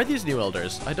 Wait, are these new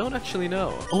elders? I don't actually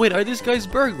know. Oh, wait, are these guys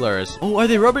burglars? Oh, are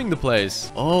they robbing the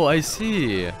place? Oh, I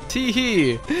see.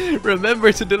 Tee-hee.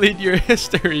 Remember to delete your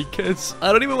history, kids.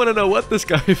 I don't even want to know what this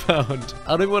guy found.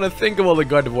 I don't even want to think of all the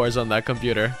Gardevoirs on that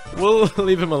computer. We'll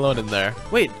leave him alone in there.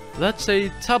 Wait, That's a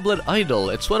tablet idol.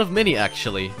 It's one of many,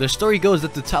 actually. The story goes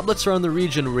that the tablets around the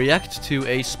region react to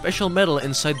a special metal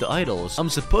inside the idols. I'm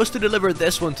supposed to deliver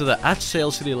this one to the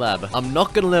At-Sail City lab. I'm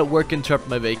not gonna let work interrupt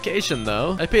my vacation,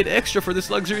 though. I paid extra for this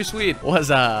luxury suite.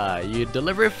 Wazza, you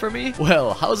deliver it for me?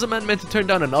 Well, how's a man meant to turn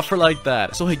down an offer like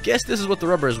that? So I guess this is what the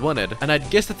rubbers wanted, and I'd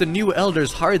guess that the new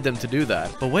elders hired them to do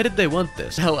that. But why did they want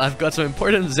this? Well, I've got some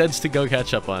important Zeds to go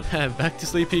catch up on. And back to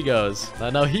sleep he goes.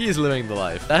 Now he's living the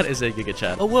life. That is a Giga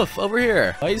Chat. Oh, woof, over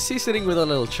here. Why is he sitting with a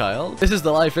little child? This is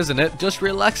the life, isn't it? Just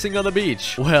relaxing on the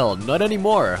beach. Well, not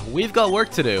anymore. We've got work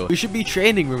to do. We should be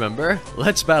training, remember?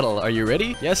 Let's battle. Are you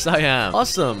ready? Yes, I am.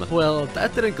 Awesome. Well,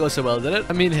 that didn't go so well, did it?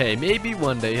 I mean, hey, maybe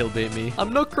one day he'll beat me.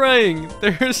 I'm not crying.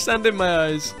 There's sand in my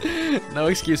eyes. No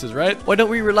excuses, right? Why don't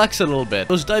we relax a little bit?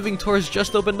 Those diving tours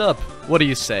just opened up. What do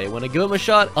you say? Want to give him a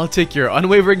shot? I'll take your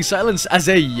unwavering silence as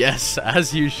a yes,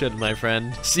 as you should, my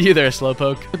friend. See you there,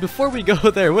 Slowpoke. But before we go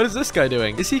there, what is this guy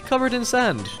doing? Is he covered in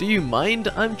sand? Do you mind?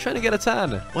 I'm trying to get a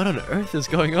tan. What on earth is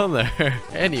going on there?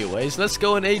 Anyways, let's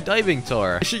go on a diving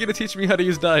tour. Is she gonna teach me how to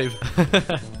use dive?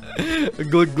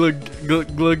 Glug glug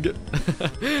glug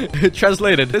glug.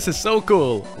 Translated. This is so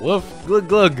cool. Woof. Glug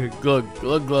glug glug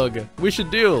glug glug. We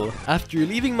should duel. After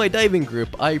leaving my diving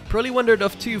group, I probably wandered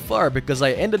off too far because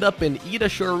I ended up in Ida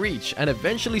Shore Reach and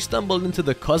eventually stumbled into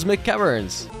the Cosmic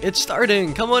Caverns. It's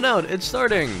starting. Come on out. It's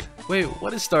starting. Wait,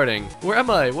 what is starting? Where am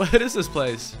I? What is this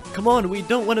place? Come on, we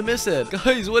don't want to miss it.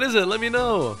 Guys, what is it? Let me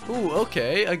know. Ooh,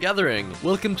 okay, a gathering.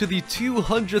 Welcome to the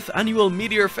 200th annual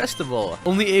Meteor Festival.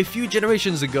 Only a few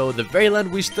generations ago, the very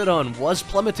land we stood on was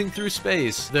plummeting through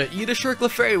space. The Ida Shore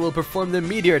Clefairy will perform the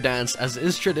meteor dance as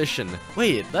is tradition.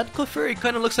 Wait, that Clefairy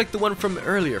kind of looks like the one from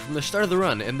earlier, from the start of the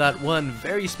run, in that one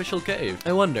very special cave.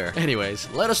 I wonder. Anyways,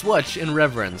 let us watch in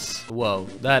reverence. Whoa,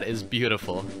 that is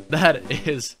beautiful. That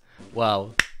is...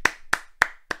 wow.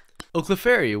 Oh,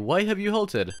 Clefairy, why have you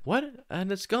halted? What?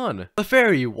 And it's gone.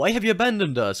 Clefairy, why have you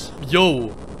abandoned us?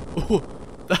 Yo! Oh,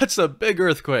 that's a big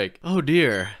earthquake. Oh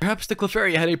dear. Perhaps the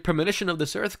Clefairy had a premonition of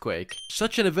this earthquake.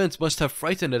 Such an event must have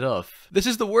frightened it off. This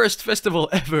is the worst festival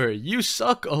ever. You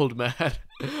suck, old man.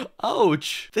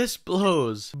 Ouch! This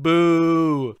blows.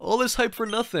 Boo! All this hype for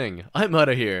nothing. I'm out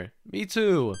of here. Me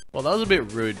too. Well, that was a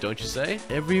bit rude, don't you say?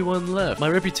 Everyone left. My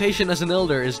reputation as an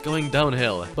elder is going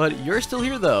downhill. But you're still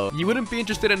here, though. You wouldn't be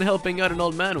interested in helping out an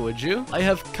old man, would you? I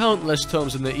have countless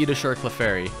tomes in the Ida Shore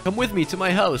Clefairy. Come with me to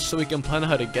my house so we can plan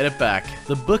how to get it back.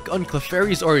 The book on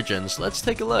Clefairy's origins. Let's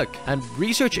take a look. And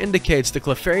research indicates the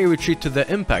Clefairy retreat to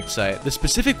the impact site. The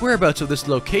specific whereabouts of this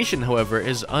location, however,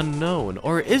 is unknown.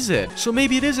 Or is it? So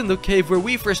maybe it is in the cave where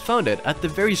we first found it at the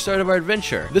very start of our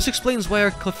adventure. This explains why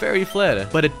our Clefairy fled,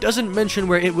 but it doesn't mention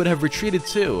where it would have retreated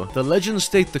to. The legends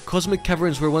state the Cosmic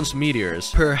Caverns were once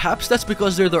meteors. Perhaps that's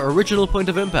because they're the original point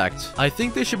of impact. I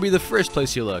think they should be the first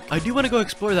place you look. I do want to go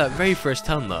explore that very first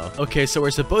town though. Okay, so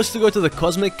we're supposed to go to the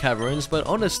Cosmic Caverns, but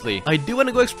honestly, I do want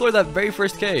to go explore that very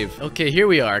first cave. Okay, here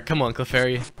we are. Come on,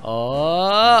 Clefairy.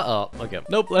 Oh, okay.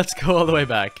 Nope, let's go all the way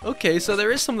back. Okay, so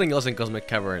there is something else in Cosmic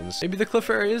Caverns. Maybe the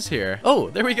Clefairy is here. Oh,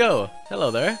 there we go.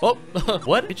 Hello there. Oh,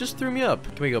 what? It just threw me up.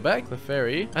 Can we go back?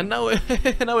 Clefairy. And now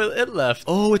it left.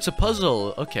 Oh, it's a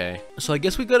puzzle. Okay. So I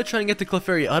guess we gotta try and get the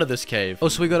Clefairy out of this cave. Oh,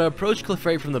 so we gotta approach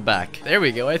Clefairy from the back. There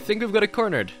we go. I think we've got it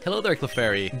cornered. Hello there,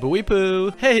 Clefairy. Booey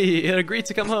poo. Hey, it agreed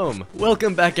to come home.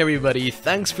 Welcome back, everybody.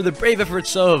 Thanks for the brave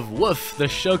efforts of woof. The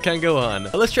show can go on.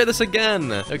 Let's try this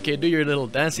again. Okay, do your little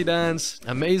dancey dance.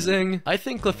 Amazing. I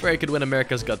think Clefairy could win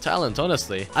America's Got Talent,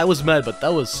 honestly. I was mad, but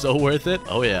that was so worth it.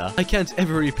 Oh yeah. I can't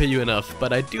ever repay you enough,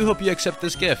 but I do hope you accept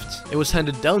this gift. It was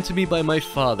handed down to me by my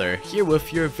father. Here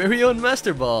with your very own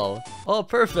Master Ball. Oh,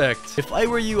 perfect. If I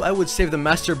were you, I would save the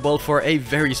Master Ball for a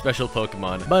very special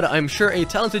Pokemon. But I'm sure a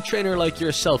talented trainer like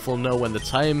yourself will know when the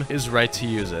time is right to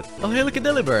use it. Oh, hey, look at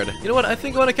Delibird. You know what? I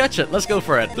think I want to catch it. Let's go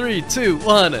for it. 3, 2,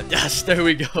 1. Yes, there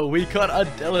we go. We caught a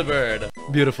Delibird.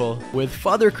 Beautiful. With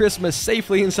Father Christmas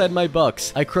safely inside my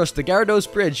box, I crossed the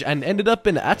Gyarados Bridge and ended up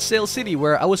in At-Sail City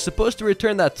where I was supposed to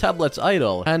return that tablet's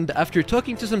idol. And after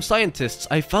talking to some scientists,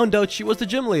 I found out she was the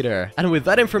gym leader. And with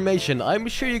that information, I'm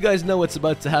sure you guys know what's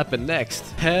about to happen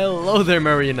next. Hello there,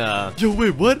 Marina. Yo,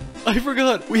 wait, what? I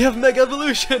forgot. We have Mega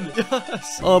Evolution.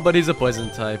 Yes. Oh, but he's a poison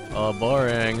type. Oh,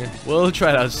 boring. We'll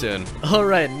try it out soon.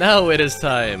 Alright, now it is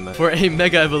time for a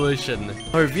Mega Evolution.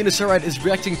 Our Venusaurite is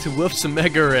reacting to Wolf's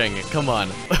Mega Ring. Come on.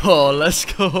 Oh, let's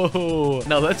go.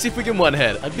 Now, let's see if we can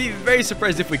one-hit. I'd be very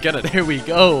surprised if we get it. There we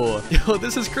go. Yo,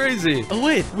 this is crazy. Oh,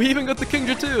 wait. We even even got the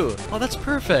Kingdra too. Oh, that's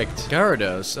perfect.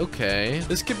 Gyarados, okay.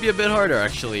 This could be a bit harder,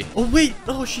 actually. Oh, wait.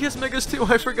 Oh, she has Megas too.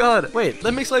 I forgot. Wait,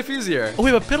 that makes life easier. Oh,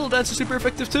 wait, but Petal Dance is super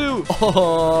effective too.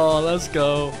 Oh, let's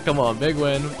go. Come on, big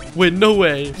win. Wait, no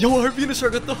way. Yo, our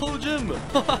Venusaur got the whole gym.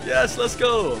 Yes, let's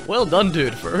go. Well done,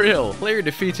 dude. For real. Player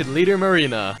defeated leader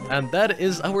Marina. And that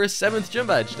is our 7th gym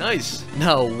badge. Nice.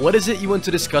 Now, what is it you want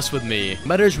to discuss with me?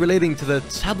 Matters relating to the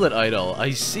tablet idol.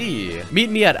 I see.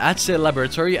 Meet me at Atse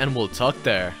Laboratory and we'll talk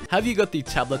there. Have you got the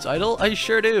tablet idol? I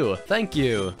sure do. Thank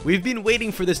you. We've been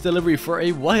waiting for this delivery for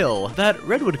a while. That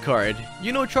Redwood card.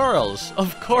 You know Charles.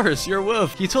 Of course, you're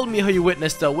Wolf. He told me how you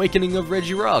witnessed the awakening of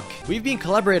Regirock. We've been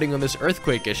collaborating on this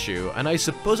earthquake issue, and I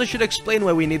suppose I should explain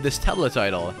why we need this tablet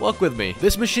idol. Walk with me.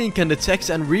 This machine can detect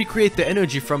and recreate the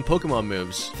energy from Pokemon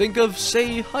moves. Think of,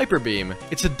 say, Hyper Beam.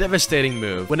 It's a devastating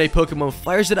move. When a Pokemon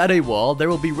fires it at a wall, there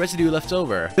will be residue left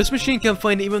over. This machine can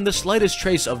find even the slightest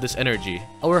trace of this energy.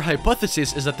 Our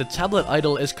hypothesis is that the tablet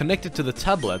idol is connected to the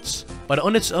tablets, but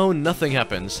on its own nothing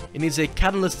happens. It needs a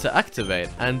catalyst to activate,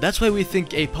 and that's why we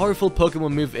think a powerful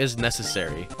Pokemon move is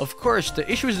necessary. Of course, the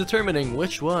issue is determining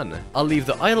which one. I'll leave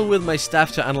the idol with my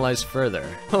staff to analyze further.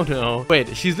 Oh no.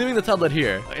 Wait, she's leaving the tablet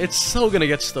here. It's so gonna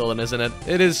get stolen, isn't it?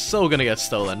 It is so gonna get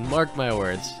stolen, mark my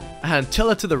words. And tell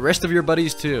it to the rest of your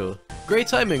buddies too. Great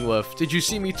timing, Wolf. Did you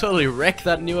see me totally wreck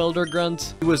that new Elder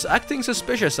Grunt? He was acting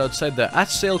suspicious outside the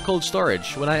at-sale cold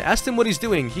storage. When I asked him what he's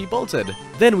doing, he bolted.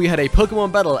 Then we had a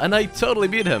Pokemon battle and I totally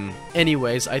beat him.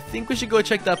 Anyways, I think we should go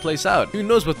check that place out. Who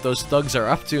knows what those thugs are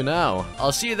up to now.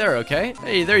 I'll see you there, okay?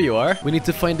 Hey, there you are. We need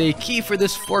to find a key for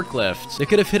this forklift. They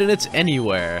could have hidden it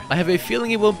anywhere. I have a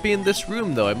feeling it won't be in this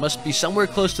room though. It must be somewhere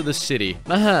close to the city.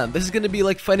 Man, this is gonna be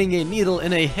like finding a needle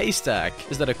in a haystack.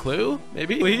 Is that a clue?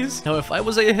 Maybe? Please? Now, if I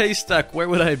was a haystack, where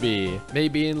would I be?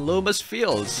 Maybe in Lomas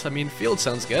Fields. I mean, fields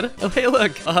sounds good. Oh, hey,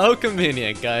 look. How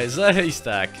convenient, guys. A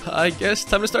haystack. I guess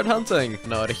time to start hunting.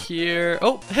 Not here.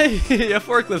 Oh, hey, a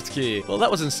forklift key. Well, that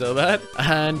wasn't so bad.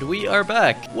 And we are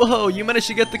back. Whoa, you managed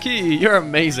to get the key. You're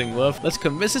amazing, Wolf. Let's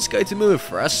convince this guy to move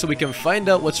for us so we can find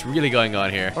out what's really going on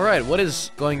here. All right, what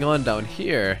is going on down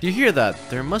here? Do you hear that?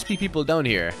 There must be people down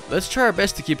here. Let's try our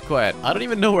best to keep quiet. I don't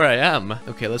even know where I am.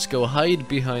 Okay, let's go hide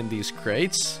behind these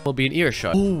crates. We'll be in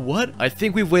earshot. Oh, what? I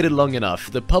think we've waited long enough.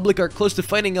 The public are close to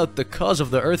finding out the cause of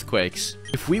the earthquakes.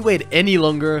 If we wait any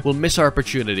longer, we'll miss our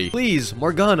opportunity. Please,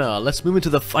 Morgana, let's move into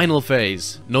the final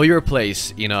phase. Know your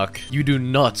place, Enoch. You do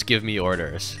not give me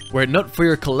orders. Were it not for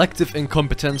your collective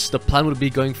incompetence, the plan would be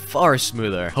going far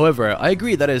smoother. However, I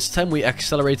agree that it is time we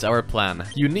accelerate our plan.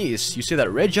 Eunice, you say that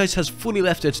Regice has fully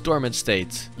left its dormant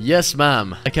state. Yes,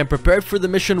 ma'am. I can prepare for the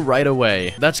mission right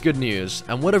away. That's good news.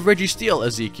 And what of Registeel,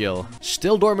 Ezekiel?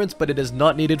 Still dormant, but it is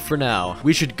not needed for now.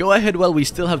 We should go ahead while we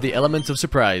still have the element of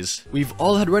surprise. We've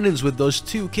all had run-ins with those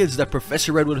 2 kids that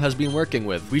Professor Redwood has been working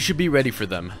with. We should be ready for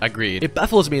them. Agreed. It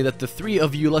baffles me that the 3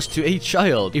 of you lost to a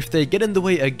child. If they get in the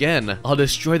way again, I'll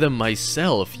destroy them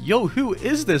myself. Yo, who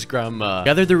is this grandma?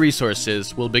 Gather the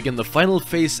resources. We'll begin the final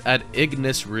phase at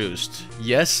Ignis Roost.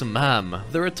 Yes, ma'am.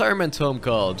 The retirement home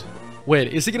called.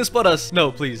 Wait, is he gonna spot us?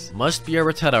 No, please. Must be a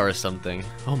Rattata or something.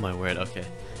 Oh my word, okay.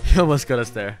 He almost got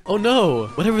us there. Oh no!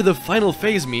 Whatever the final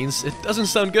phase means, it doesn't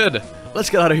sound good. Let's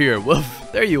get out of here. Woof.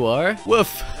 There you are.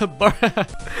 Woof. Bark.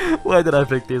 Why did I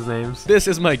pick these names? This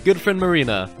is my good friend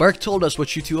Marina. Bark told us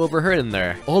what you 2 overheard in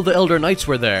there. All the Elder Knights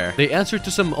were there. They answered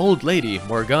to some old lady,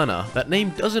 Morgana. That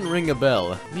name doesn't ring a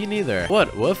bell. Me neither.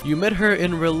 What, Woof? You met her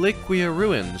in Reliquia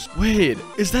Ruins. Wait,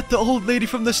 is that the old lady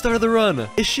from the start of the run?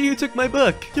 Is she who took my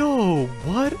book? Yo,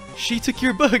 what? She took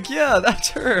your book? Yeah, that's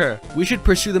her. We should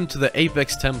pursue them to the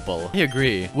Apex Temple. I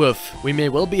agree. Woof, we may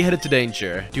well be headed to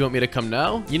danger. Do you want me to come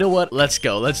now? You know what? Let's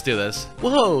go. Let's do this.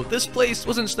 Whoa, this place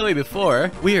wasn't snowy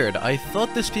before. Weird. I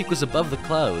thought this peak was above the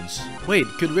clouds. Wait,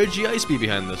 could Regice be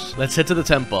behind this? Let's head to the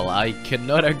temple. I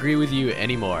cannot agree with you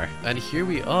anymore. And here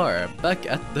we are, back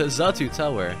at the Xatu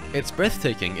Tower. It's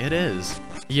breathtaking. It is.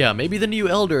 Yeah, maybe the new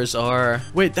elders are...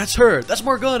 Wait, that's her! That's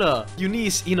Morgana!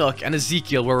 Eunice, Enoch, and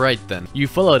Ezekiel were right then. You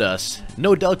followed us.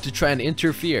 No doubt to try and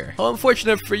interfere. How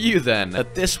unfortunate for you then,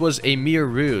 that this was a mere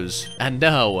ruse. And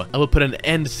now, I will put an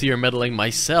end to your meddling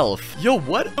myself. Yo,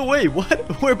 what? No way,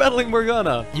 what? We're battling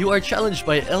Morgana. You are challenged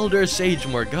by Elder Sage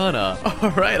Morgana.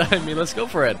 Alright, I mean, let's go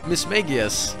for it. Miss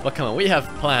Magius. Well, come on, we have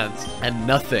plans. And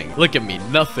nothing, look at me,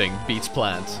 nothing beats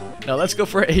plans. Now let's go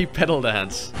for a pedal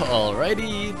dance.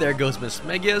 Alrighty, there goes Miss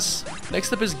Magius. guess.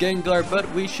 Next up is Gengar, but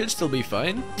we should still be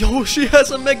fine. Yo, she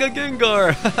has a Mega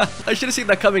Gengar! I should have seen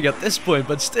that coming at this point,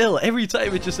 but still, every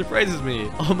time it just surprises me.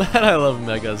 Oh man, I love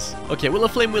Megas. Okay, Will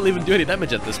of Flame will even do any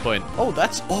damage at this point. Oh,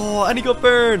 oh, and he got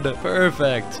burned!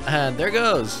 Perfect. And there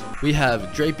goes. We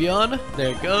have Drapion.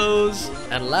 There goes.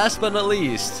 And last but not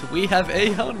least, we have a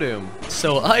Houndoom.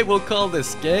 So I will call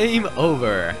this game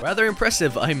over. Rather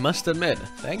impressive, I must admit.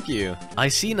 Thank you. I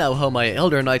see now how my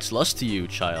Elder Knights lost to you,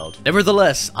 child.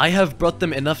 Nevertheless, I have brought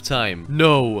them enough time.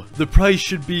 No, the prize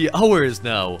should be ours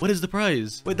now. What is the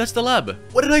prize? Wait, that's the lab.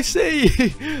 What did I say?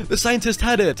 The scientist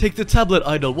had it. Take the tablet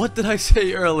idol. What did I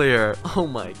say earlier? Oh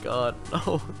my god.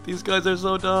 No, these guys are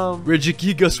so dumb.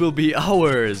 Regigigas will be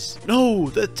ours. No,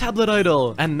 the tablet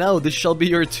idol. And now this shall be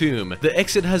your tomb. The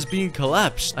exit has been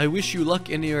collapsed. I wish you luck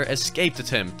in your escape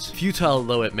attempt. Futile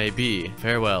though it may be.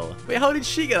 Farewell. Wait, how did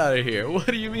she get out of here? What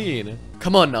do you mean?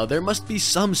 Come on now, there must be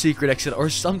some secret exit or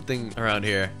something around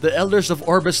here. The Elders of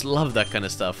Orbis love that kind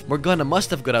of stuff. Morgana must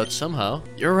have got out somehow.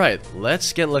 You're right,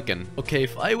 let's get looking. Okay,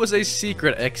 if I was a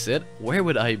secret exit, where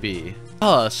would I be?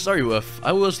 Ah, sorry Woof,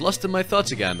 I was lost in my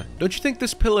thoughts again. Don't you think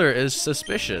this pillar is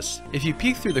suspicious? If you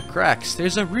peek through the cracks,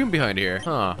 there's a room behind here.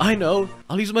 Huh, I know.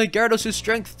 I'll use my Gyarados'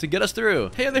 strength to get us through.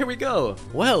 Hey, there we go.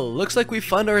 Well, looks like we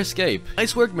found our escape.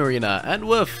 Nice work, Marina and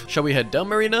Woof. Shall we head down,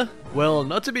 Marina? Well,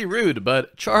 not to be rude,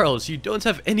 but Charles, you don't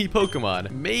have any Pokemon.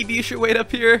 Maybe you should wait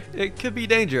up here? It could be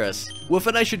dangerous. Woof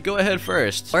and I should go ahead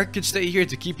first. Bark could stay here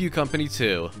to keep you company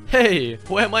too. Hey,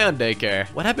 why am I on daycare?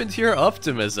 What happened to your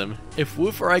optimism? If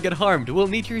Woof or I get harmed, we'll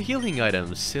need your healing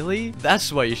items, silly.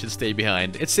 That's why you should stay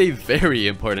behind. It's a very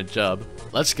important job.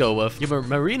 Let's go, Woof. Your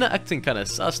Marina acting kinda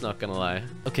sus, not gonna lie.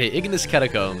 Okay, Ignis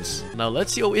Catacombs. Now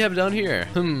let's see what we have down here.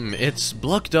 It's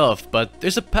blocked off, but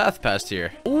there's a path past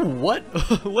here. Ooh, what?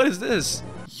 What is this?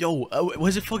 Yo, why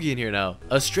is it foggy in here now?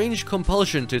 A strange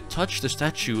compulsion to touch the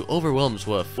statue overwhelms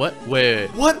Woof. What? Wait.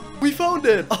 What? We found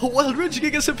it! A wild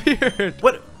Regigigas appeared!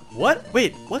 What? What?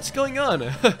 Wait, what's going on?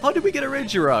 How did we get a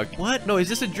Regirock? What? No, is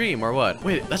this a dream or what?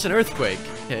 Wait, that's an earthquake.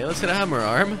 Okay, let's hit a hammer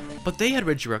arm. But they had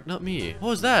Regirock, not me. What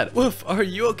was that? Woof, are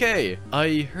you okay?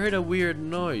 I heard a weird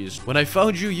noise. When I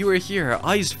found you, you were here,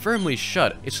 eyes firmly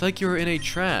shut. It's like you were in a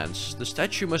trance. The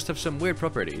statue must have some weird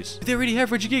properties. They already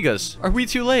have Regigigas. Are we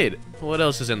too late? What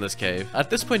else is in this cave? At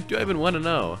this point, do I even want to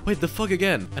know? Wait, the fuck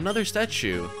again? Another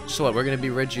statue. So what, we're gonna be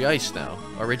Regice now?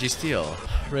 Or Registeel?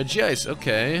 Regice,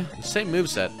 okay. Same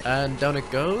moveset. And down it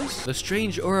goes. The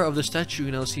strange aura of the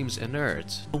statue now seems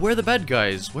inert. Where are the bad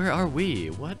guys? Where are we?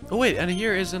 What? Oh wait, and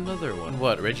here is another one.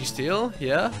 What, Registeel?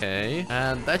 Yeah, okay.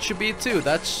 And that should be it too.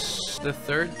 That's the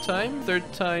third time?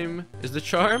 Third time is the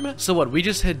charm? So what, we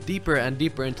just head deeper and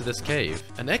deeper into this cave.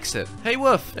 An exit. Hey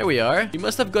Woof, there we are. You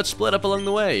must have got split up along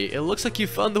the way. It looks like you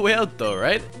found the way out though,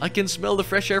 right? I can smell the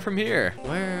fresh air from here.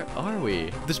 Where are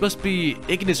we? This must be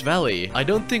Ignis Valley. I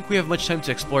don't think we have much time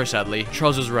to explore, sadly.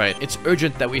 Charles is right. It's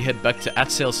urgent that we head back to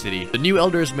Atsail City. The new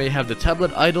elders may have the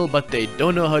tablet idol, but they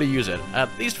don't know how to use it. At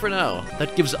least for now.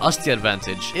 That gives us the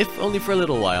advantage, if only for a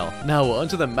little while. Now,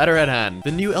 onto the matter at hand.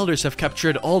 The new elders have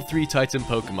captured all 3 Titan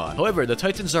Pokemon. However, the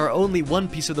Titans are only one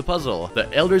piece of the puzzle.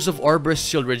 The elders of Orbis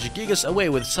sealed Regigigas away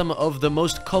with some of the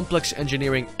most complex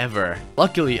engineering ever.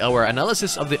 Luckily, our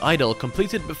analysis of the idol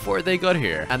completed before they got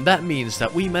here. And that means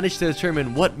that we managed to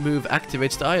determine what move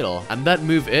activates the idol. And that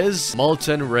move is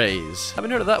Molten Rays.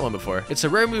 Haven't heard of that one before. It's a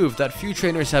rare move that few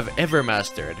trainers have ever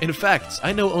mastered. In fact,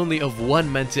 I know only of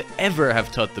one man to ever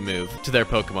have taught the move to their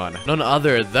Pokemon. None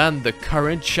other than the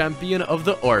current champion of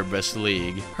the Orbis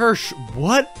League.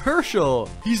 What? Herschel!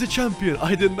 He's the champion.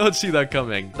 I did not see that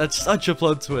coming. That's such a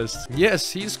plot twist.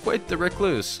 Yes, he's quite the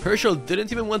recluse. Herschel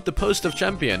didn't even want the post of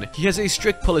champion. He has a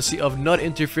strict policy of not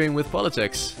interfering with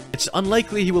politics. It's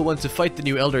unlikely he will want to fight the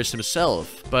new elders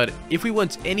himself, but if we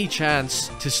want any chance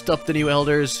to stop the new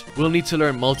elders, we'll need to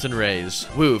learn Molten Rays.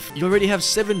 Woof, you already have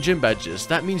 7 gym badges.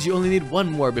 That means you only need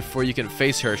 1 more before you can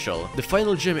face Herschel. The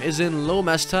final gym is in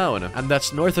Lomas Town, and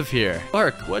that's north of here.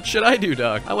 Bark, what should I do,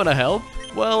 Doc? I wanna help.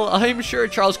 Well, I'm sure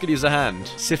Charles could use a hand.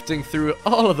 Sifting through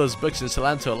all of those books in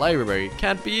Salanto Library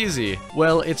can't be easy.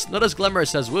 Well, it's not as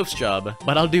glamorous as Wolf's job,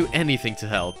 but I'll do anything to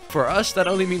help. For us, that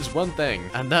only means one thing,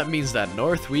 and that means that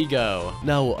north we go.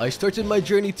 Now, I started my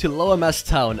journey to Loamas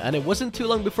Town, and it wasn't too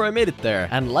long before I made it there.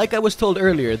 And like I was told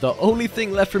earlier, the only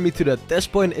thing left for me to do at this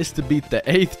point is to beat the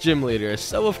 8th gym leader.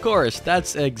 So of course,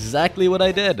 that's exactly what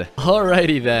I did.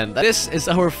 Alrighty then, this is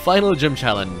our final gym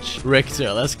challenge.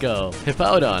 Richter, let's go.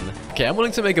 Hippowdon. Okay, I'm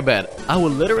willing to make a bet. I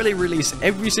will literally release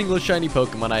every single shiny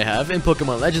Pokemon I have in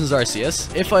Pokemon Legends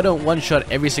Arceus if I don't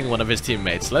one-shot every single one of his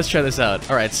teammates. Let's try this out.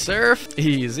 Alright, Surf.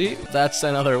 Easy. That's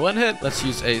another one-hit. Let's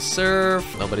use a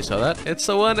Surf. Nobody saw that. It's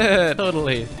a one-hit.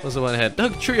 Totally. It was a one-hit.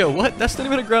 Dugtrio. What? That's not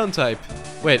even a ground type.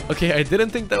 Wait, okay, I didn't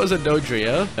think that was a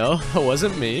Dodrio. No, that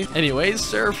wasn't me. Anyways,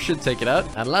 Surf should take it out.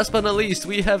 And last but not least,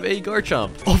 we have a Garchomp.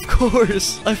 Of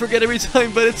course! I forget every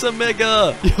time, but it's a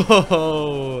Mega!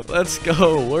 Yo! Let's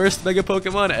go! Worst Mega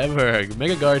Pokemon ever.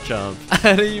 Mega Garchomp.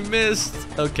 And he missed!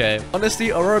 Okay. Honestly,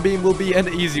 Aurora Beam will be an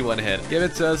easy one hit. Give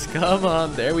it to us. Come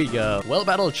on. There we go. Well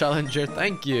battled, Challenger.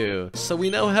 Thank you. So we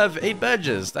now have 8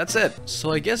 badges. That's it.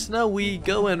 So I guess now we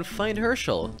go and find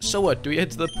Herschel. So what? Do we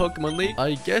head to the Pokemon League?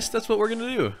 I guess that's what we're gonna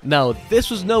do. Now, this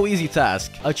was no easy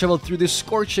task. I traveled through this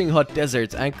scorching hot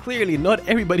desert, and clearly not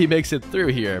everybody makes it through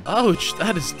here. Ouch,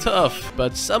 that is tough.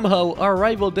 But somehow our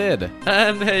rival did.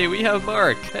 And hey, we have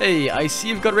Mark. Hey, I see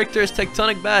you've got Richter's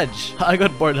Tectonic badge. I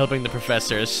got bored helping the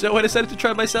professor, so I decided to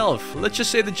try myself. Let's just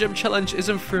say the gym challenge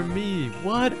isn't for me.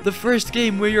 What? The first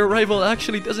game where your rival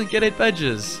actually doesn't get 8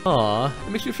 badges. Aw,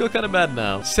 it makes me feel kind of bad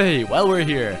now. Say, while we're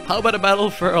here, how about a battle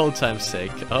for old time's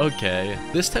sake? Okay.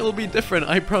 This time will be different,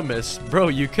 I promise. Bro,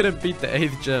 you couldn't beat the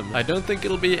 8th gym. I don't think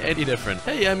it'll be any different.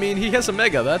 Hey, I mean, he has a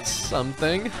Mega. That's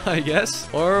something, I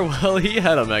guess. Or, well, he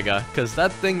had a Mega, because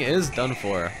that thing is done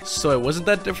for. So it wasn't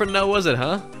that different now, was it,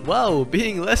 huh? Wow,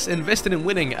 being less invested in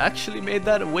winning actually made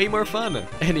that way more fun.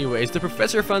 Anyways, the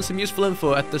professor found some useful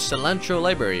info at the Cilantro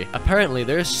Library. Apparently,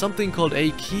 there's something called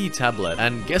a key tablet.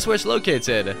 And guess where it's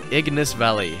located? Ignis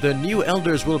Valley. The new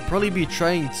elders will probably be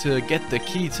trying to get the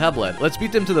key tablet. Let's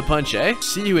beat them to the punch, eh?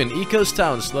 See you in Ecos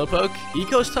Town, Slowpoke.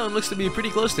 Ecos Town looks to be pretty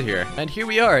close to here. And here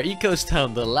we are, Ecos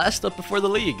Town, the last stop before the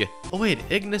league. Oh wait,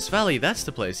 Ignis Valley, that's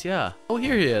the place, yeah. Oh,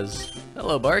 here he is.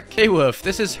 Hello, Bark. Hey, Woof,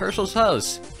 this is Herschel's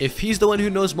house. If he's the one who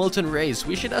knows Molten Rays,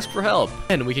 we should ask for help.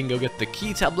 And we can go get the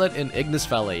key tablet in Ignis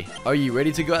Valley. Are you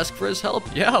ready to go ask for his help?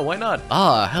 Yeah, why not?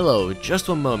 Ah, hello, just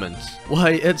one moment.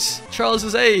 Why, it's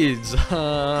Charles's aides.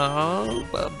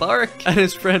 Bark and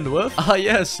his friend Woof? Ah,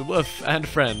 yes, Woof and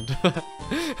friend.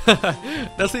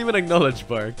 Doesn't even acknowledge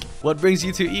Bark. What brings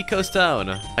you to Ecos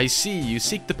Town? I see, you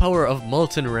seek the power of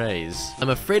Molten Rays. I'm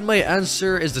afraid my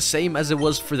answer is the same as it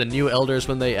was for the new elders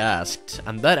when they asked.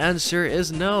 And that answer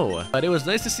is no. But it was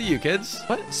nice to see you, kids.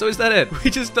 What? So is that it? We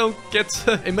just don't get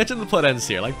to... Imagine the plot ends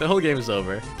here, like the whole game is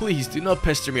over. Please do not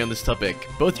pester me on this topic.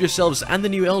 Both yourselves and the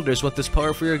new elders want this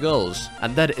power for your goals.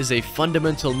 And that is a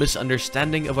fundamental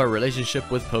misunderstanding of our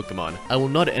relationship with Pokemon. I will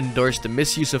not endorse the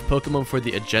misuse of Pokemon for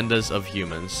the agendas of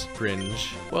humans.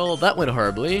 Cringe. Well, that went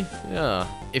horribly. Yeah.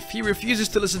 If he refuses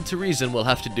to listen to reason, we'll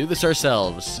have to do this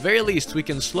ourselves. At the very least, we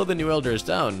can slow the new elders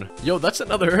down. Yo, that's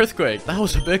another earthquake. That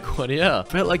was a big one, yeah.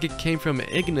 Felt like it came from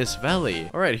Ignis Valley.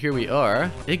 Alright, here we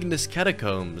are. Ignis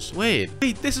Catacombs. Wait,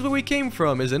 this is where we came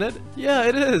from, isn't it? Yeah,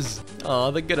 it is.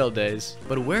 Aw, the good old days.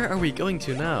 But where are we going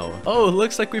to now? Oh,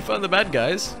 looks like we found the bad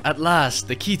guys. At last,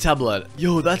 the key tablet.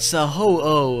 Yo, that's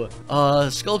a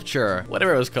sculpture.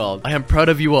 Whatever it was called. I am proud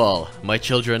of you all, my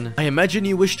children. I imagine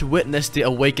you wish to witness the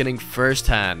awakening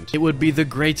firsthand. It would be the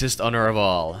greatest honor of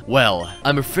all. Well,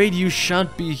 I'm afraid you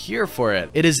shan't be here for it.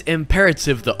 It is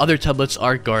imperative the other tablets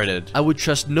are guarded. I would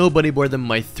trust nobody more than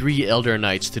my 3 Elder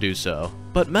Knights to do so.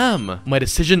 But ma'am, my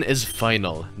decision is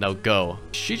final. Now go.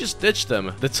 She just ditched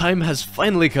them. The time has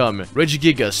finally come.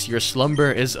 Regigigas, your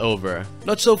slumber is over.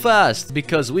 Not so fast,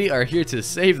 because we are here to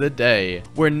save the day.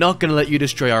 We're not gonna let you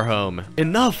destroy our home.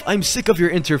 Enough! I'm sick of your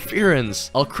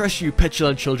interference. I'll crush you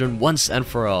petulant children once and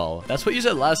for all. That's what you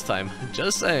said last time.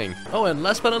 Just saying. Oh, and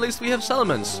last but not least, we have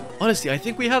Salamence. Honestly, I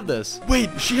think we have this. Wait,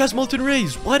 she has Molten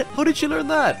Rays. What? How did she learn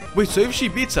that? Wait, so if she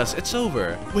beats us, it's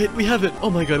over. Wait, we have it. Oh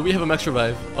my god, we have a max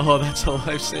revive. Oh, that's a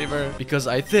lifesaver. Because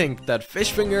I think that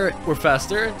Fish Finger were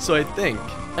faster, so I think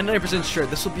I'm 90% sure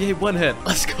this will be a one-hit.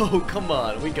 Let's go. Come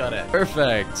on, we got it.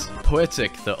 Perfect.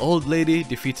 Poetic, the old lady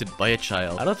defeated by a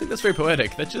child. I don't think that's very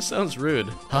poetic. That just sounds rude.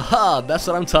 Haha, that's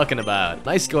what I'm talking about.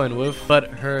 Nice going, Woof. But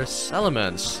her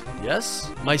Salamence. Yes?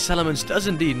 My Salamence does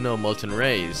indeed know Molten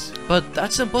Rays. But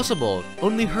that's impossible.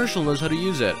 Only Herschel knows how to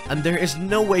use it. And there is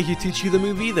no way he'd teach you the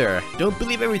move either. Don't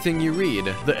believe everything you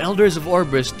read. The Elders of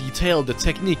Orbis detailed the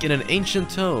technique in an ancient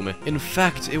tome. In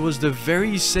fact, it was the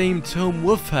very same tome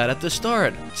Woof had at the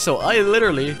start. So I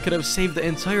literally could have saved the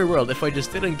entire world if I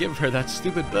just didn't give her that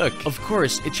stupid book. Of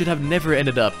course, it should have never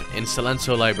ended up in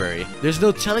Salanto Library. There's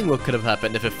no telling what could have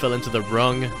happened if it fell into the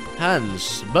wrong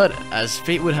hands, but as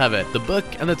fate would have it, the book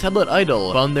and the tablet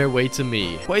idol found their way to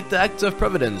me. Quite the act of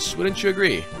providence, wouldn't you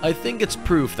agree? I think it's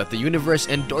proof that the universe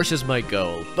endorses my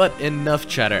goal. But enough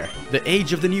chatter. The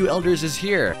age of the new elders is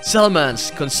here.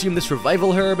 Salamence, consume this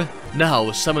revival herb.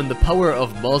 Now summon the power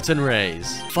of molten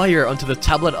rays. Fire onto the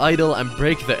tablet idol and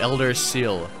break the elder's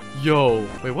seal. Yo,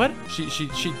 wait, what?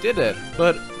 She did it.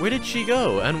 But where did she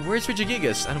go? And where's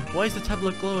Regigigas? And why is the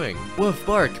tablet glowing? Woof,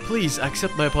 Bark, please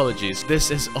accept my apologies. This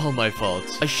is all my fault.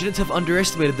 I shouldn't have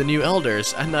underestimated the new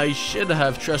elders, and I should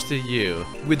have trusted you.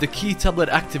 With the key tablet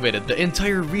activated, the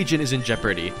entire region is in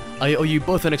jeopardy. I owe you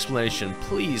both an explanation.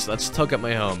 Please, let's talk at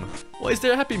my home. Why is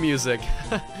there happy music?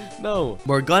 No.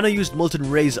 Morgana used molten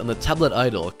rays on the tablet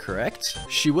idol, correct?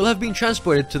 She will have been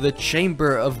transported to the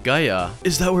Chamber of Gaia.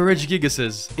 Is that where Regigigas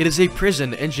is? It is a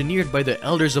prison engineered by the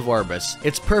Elders of Orbis.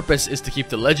 Its purpose is to keep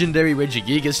the legendary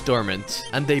Regigigas dormant,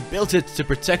 and they built it to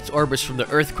protect Orbis from the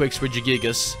earthquakes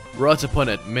Regigigas wrought upon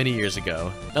it many years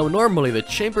ago. Now normally the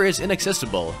chamber is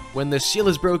inaccessible. When the seal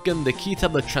is broken, the key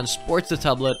tablet transports the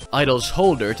tablet idol's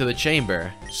holder to the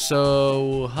chamber.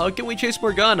 So how can we chase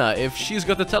Morgana if she's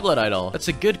got the tablet idol? That's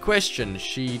a good question.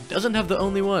 She doesn't have the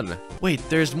only one. Wait,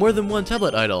 there's more than one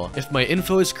tablet idol. If my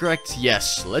info is correct,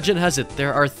 yes, legend has it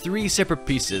there are 3 separate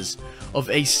pieces of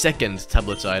a second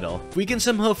tablet idol. If we can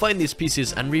somehow find these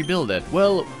pieces and rebuild it,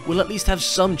 well, we'll at least have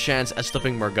some chance at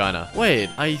stopping Morgana. Wait,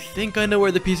 I think I know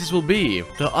where the pieces will be.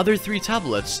 The other 3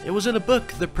 tablets. It was in a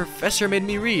book the professor made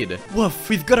me read. Woof,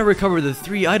 we've got to recover the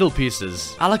 3 idol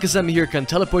pieces. Alakazam here can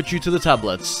teleport you to the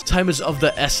tablets. Time is of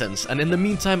the essence, and in the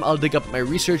meantime, I'll dig up my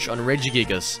research on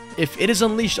Regigigas. If it is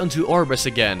unleashed onto Orbis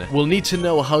again, we'll need to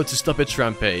know how to stop its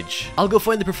rampage. I'll go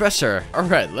find the professor.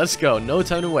 Alright, let's go. No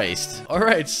time to waste.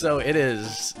 Alright, so it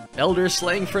is elder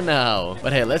slaying for now.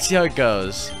 But hey, let's see how it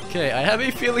goes. Okay, I have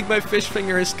a feeling my fish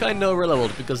finger is kinda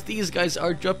overleveled because these guys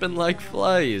are dropping like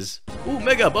flies. Ooh,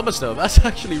 Mega Bombastone. That's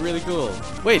actually really cool.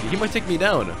 Wait, he might take me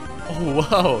down. Oh,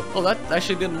 wow. Oh, that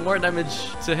actually did more damage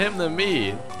to him than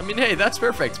me. I mean, hey, that's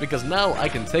perfect because now I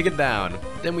can take it down.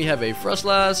 Then we have a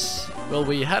Frostlass. Well,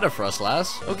 we had a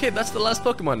Frostlass. Okay, that's the last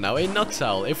Pokemon now, a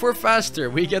Noctowl. If we're faster,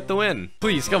 we get the win.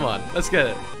 Please, come on. Let's get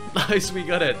it. Nice, we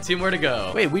got it. 2 more to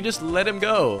go. Wait, we just let him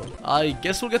go. I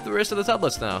guess we'll get the rest of the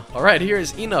tablets now. Alright, here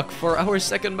is Enoch for our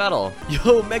second battle.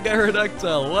 Yo, Mega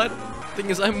Aerodactyl, what? Thing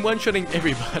is, I'm one-shotting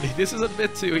everybody. This is a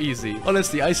bit too easy.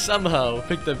 Honestly, I somehow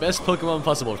picked the best Pokemon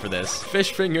possible for this.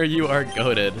 Fishfinger, you are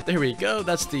goated. There we go.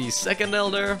 That's the second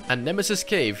Elder. And Nemesis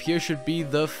Cave. Here should be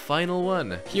the final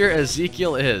one. Here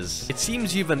Ezekiel is. It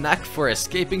seems you've a knack for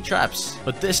escaping traps.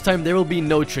 But this time, there will be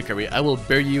no trickery. I will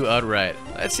bury you outright.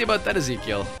 Let's see about that,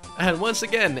 Ezekiel. And once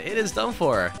again, it is done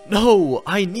for. No,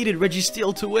 I needed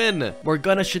Registeel to win.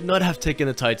 Morgana should not have taken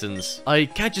the Titans. I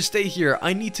can't just stay here.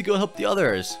 I need to go help the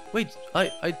others. Wait,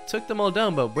 I took them all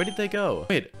down, but where did they go?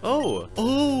 Wait,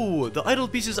 oh, the idol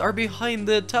pieces are behind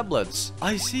the tablets.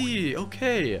 I see,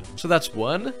 okay. So that's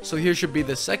 1. So here should be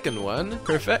the second one.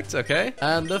 Perfect, okay.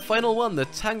 And the final one, the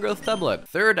Tangrowth tablet.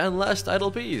 3rd and last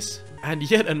idol piece. And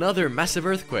yet another massive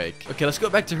earthquake. Okay, let's go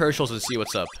back to Herschel's and see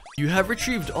what's up. You have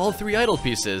retrieved all 3 idol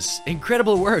pieces.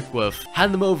 Incredible work, Wolf.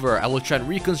 Hand them over. I will try and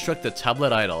reconstruct the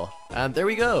tablet idol. And there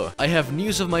we go. I have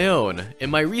news of my own. In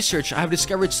my research, I have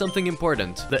discovered something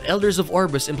important. The Elders of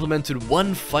Orbis implemented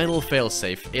one final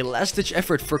failsafe, a last-ditch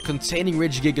effort for containing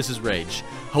Regigigas' rage.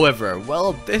 However,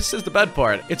 well, this is the bad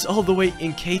part. It's all the way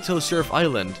in Kato Surf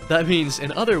Island. That means,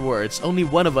 in other words, only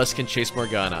one of us can chase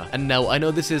Morgana. And now, I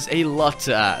know this is a lot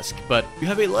to ask, but you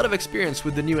have a lot of experience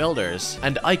with the new Elders,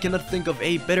 and I cannot think of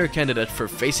a better candidate for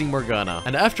facing Morgana.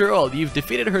 And after all, you've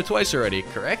defeated her twice already,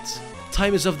 correct?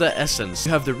 Time is of the essence.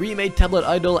 You have the remade tablet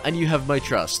idol and you have my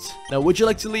trust. Now, would you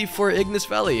like to leave for Ignis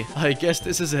Valley? I guess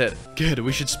this is it. Good,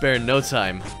 we should spare no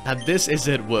time. And this is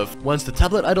it, Wolf. Once the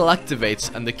tablet idol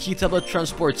activates and the key tablet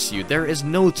transports you, there is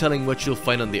no telling what you'll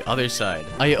find on the other side.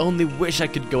 I only wish I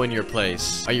could go in your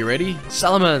place. Are you ready?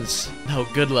 Salamence! Now,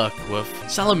 good luck, Wolf.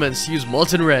 Salamence, use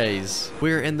molten rays.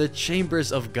 We're in the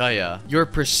chambers of Gaia. Your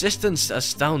persistence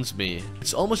astounds me.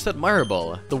 It's almost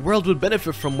admirable. The world would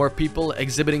benefit from more people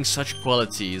exhibiting such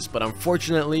qualities, but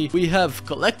unfortunately, we have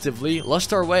collectively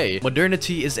lost our way.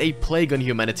 Modernity is a plague on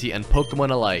humanity and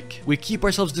Pokemon alike. We keep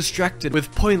ourselves distracted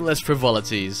with pointless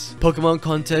frivolities. Pokemon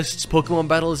contests, Pokemon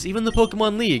battles, even the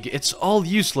Pokemon League, it's all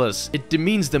useless. It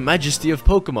demeans the majesty of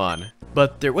Pokemon.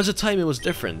 But there was a time it was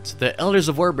different. The Elders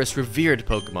of Orbis revered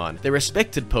Pokemon. They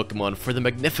respected Pokemon for the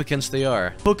magnificence they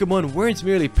are. Pokemon weren't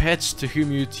merely pets to whom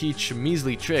you teach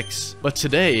measly tricks. But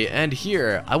today, and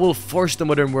here, I will force the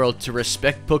modern world to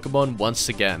respect Pokemon Pokemon once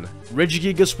again.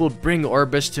 Regigigas will bring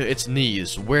Orbis to its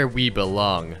knees, where we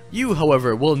belong. You,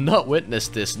 however, will not witness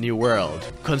this new world.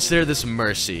 Consider this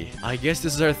mercy. I guess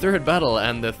this is our third battle,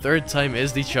 and the third time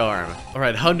is the charm.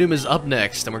 Alright, Houndoom is up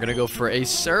next, and we're gonna go for a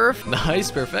Surf.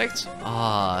 Nice, perfect.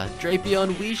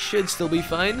 Drapion, we should still be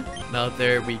fine. Now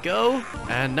there we go.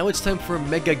 And now it's time for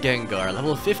Mega Gengar,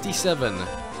 level 57.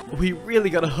 We really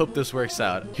gotta hope this works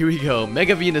out. Here we go,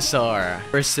 Mega Venusaur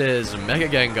versus Mega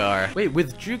Gengar. Wait,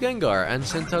 withdrew Gengar and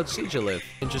sent out Sigilyph.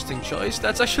 Interesting choice.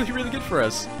 That's actually really good for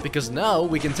us, because now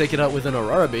we can take it out with an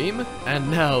Aurora Beam. And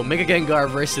now, Mega Gengar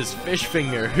versus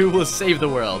Fishfinger. Who will save the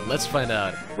world? Let's find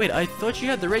out. Wait, I thought you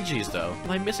had the Regis, though.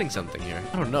 Am I missing something here?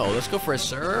 I don't know. Let's go for a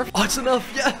Surf. Oh, it's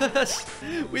enough. Yes!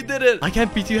 We did it! I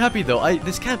can't be too happy, though.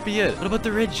 This can't be it. What about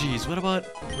the Regis? What about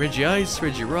Regice,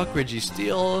 Regirock,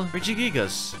 Registeel,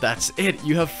 Regigigas? That's it.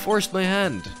 You have forced my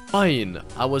hand. Fine.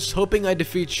 I was hoping I'd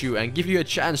defeat you and give you a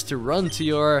chance to run to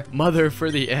your mother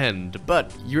for the end,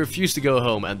 but you refuse to go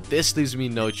home, and this leaves me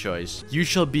no choice. You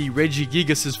shall be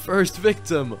Regigigas' first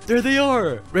victim. There they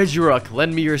are. Regirock,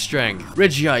 lend me your strength.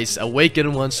 Regice,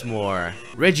 awaken once more.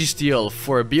 Registeel,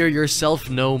 forbear yourself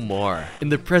no more. In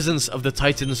the presence of the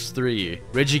Titans 3,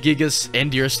 Regigigas,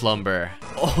 end your slumber.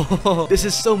 Oh, this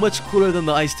is so much cooler than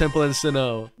the Ice Temple in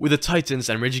Sinnoh. With the Titans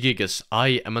and Regigigas,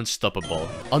 I am unstoppable.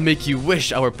 I'll make you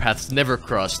wish our paths never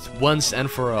crossed, once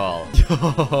and for all.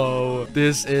 Yo,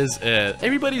 this is it.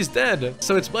 Everybody's dead.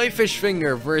 So it's my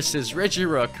Fishfinger versus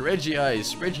Regirock,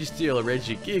 Regice, Registeel,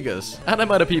 Regigigas. And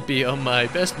I'm out of PP on my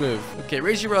best move. Okay,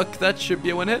 Regirock, that should be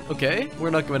a one-hit. Okay, we're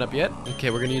not giving up yet. Okay,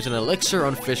 we're gonna use an elixir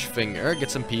on Fishfinger, get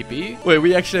some PP. Wait,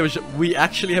 we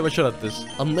actually have a shot at this.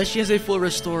 Unless she has a full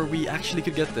restore, we actually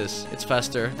could get this. It's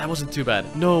faster. That wasn't too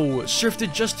bad. No, Surf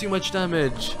did just too much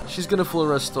damage. She's gonna full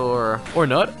restore. Or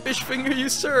not. Fishfinger, you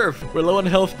Surf. We're low on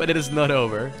health, but it is not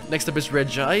over. Next up is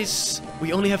Regice.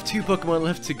 We only have 2 Pokemon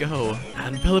left to go.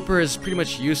 And Pelipper is pretty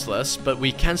much useless, but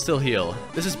we can still heal.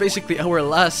 This is basically our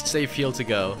last safe heal to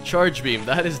go. Charge Beam,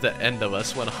 that is the end of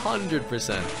us,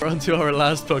 100%. We're on to our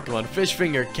last Pokemon.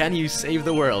 Fishfinger, can you save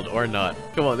the world or not?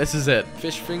 Come on, this is it.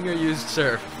 Fishfinger used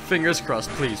Surf. Fingers crossed,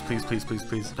 please, please, please, please,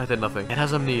 please. I did nothing. It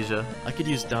has Amnesia. I could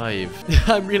use Dive.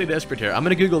 I'm really desperate here. I'm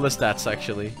gonna Google the stats,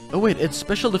 actually. Oh wait, its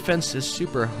special defense is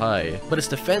super high, but its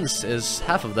defense is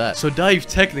half of that. So Dive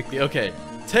technically, okay.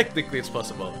 Technically, it's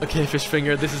possible. Okay,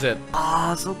 Fishfinger, this is it.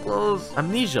 So close.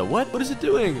 Amnesia, what? What is it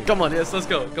doing? Come on, yes, let's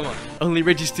go. Come on. Only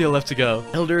Registeel left to go.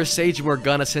 Elder Sage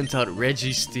Morgana sent out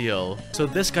Registeel. So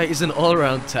this guy is an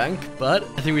all-around tank, but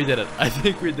I think we did it. I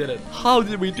think we did it. How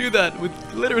did we do that with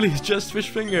literally just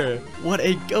Fishfinger? What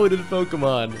a goated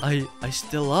Pokemon. I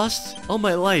still lost? All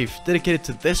my life dedicated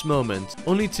to this moment,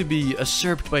 only to be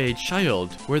usurped by a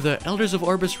child. Were the Elders of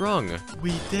Orbis wrong?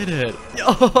 We did it.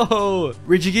 Yo!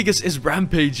 Regigigas is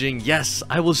rampaging. Yes,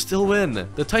 I will still win.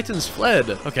 The Titans fled.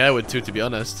 Okay, I would too, to be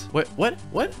honest. Wait, what?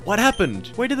 What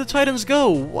happened? Where did the Titans go?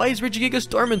 Why is Regigigas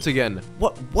dormant again?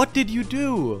 What did you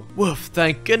do? Woof,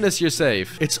 thank goodness you're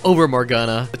safe. It's over,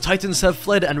 Morgana. The Titans have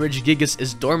fled and Regigigas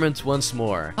is dormant once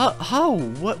more. How?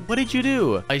 What did you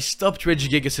do? I stopped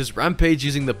Regigigas' rampage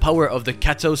using the power of the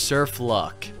Kato Surf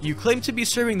Lock. You claim to be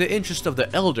serving the interest of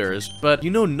the Elders, but you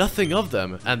know nothing of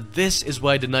them, and this is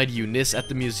why I denied you Nis at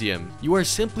the museum. You are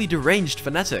simply deranged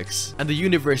fanatics, and the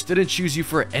universe didn't choose you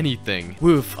for anything.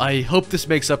 Woof, I hope this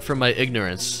makes up for my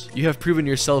ignorance. You have proven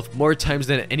yourself more times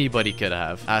than anybody could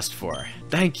have asked for.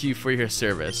 Thank you for your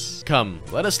service. Come,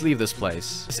 let us leave this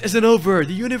place. This isn't over.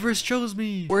 The universe chose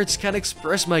me. Words can't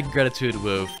express my gratitude,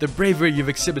 Woof. The bravery you've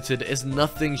exhibited is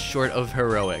nothing short of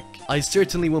heroic. I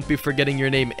certainly won't be forgetting your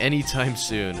name anytime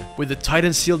soon. With the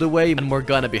Titans sealed away and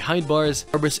Morgana behind bars,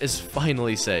 Orbis is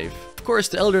finally safe. Of course,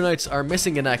 the Elder Knights are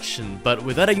missing in action, but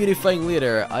without a unifying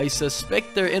leader, I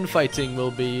suspect their infighting will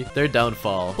be their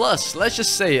downfall. Plus, let's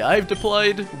just say I've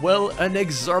deployed, well, an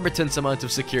exorbitant amount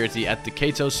of security at the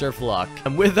Kato Surf Lock.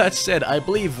 And with that said, I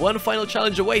believe one final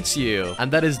challenge awaits you,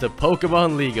 and that is the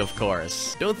Pokemon League, of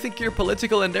course. Don't think your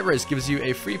political endeavors gives you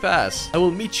a free pass. I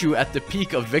will meet you at the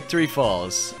peak of Victory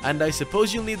Falls, and I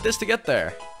suppose you'll need this to get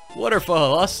there.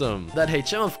 Waterfall, awesome. That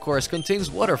HM, of course, contains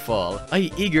Waterfall.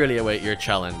 I eagerly await your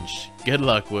challenge. Good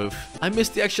luck, Woof. I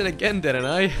missed the action again, didn't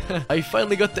I? I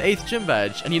finally got the 8th gym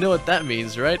badge, and you know what that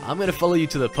means, right? I'm gonna follow you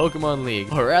to the Pokemon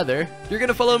League. Or rather, you're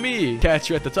gonna follow me. Catch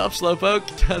you at the top,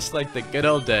 Slowpoke, just like the good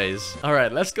old days.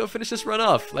 Alright, let's go finish this run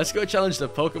off. Let's go challenge the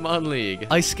Pokemon League.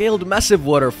 I scaled massive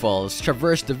waterfalls,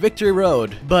 traversed the Victory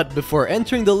Road, but before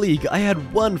entering the league, I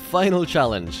had one final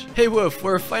challenge. Hey Woof,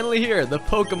 we're finally here, the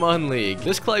Pokemon League.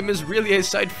 This climb is really a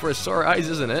sight for sore eyes,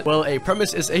 isn't it? Well, a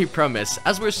promise is a promise.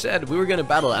 As we said, we were gonna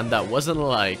battle, and that wasn't a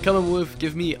lie. Come on, Wolf,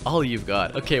 give me all you've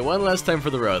got. Okay, one last time for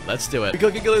the road. Let's do it. We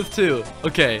go Gigalith too.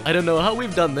 Okay, I don't know how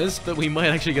we've done this, but we might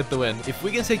actually get the win. If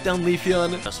we can take down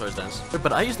Leafeon... Swords Dance.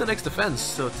 But I used the next defense,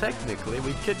 so technically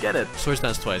we could get it. Swords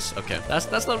Dance twice. Okay,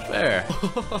 that's not fair.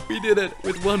 We did it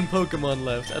with one Pokemon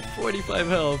left at 45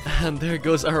 health. And there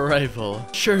goes our rival.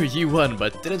 Sure, you won,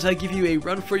 but didn't I give you a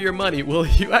run for your money? Well,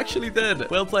 you actually did.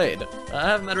 Well played. I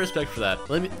have mad respect for that.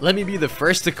 Let me be the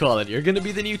first to call it. You're gonna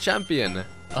be the new champion.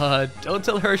 Don't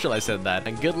tell Herschel I said that.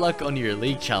 And good luck on your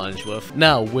league challenge, Wolf.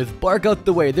 Now, with Bark out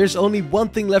the way, there's only one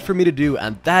thing left for me to do,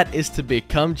 and that is to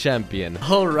become champion.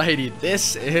 Alrighty,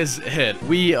 this is it.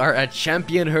 We are at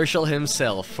Champion Herschel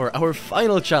himself for our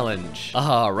final challenge.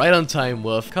 Right on time,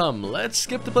 Wolf. Come, let's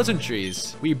skip the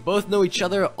pleasantries. We both know each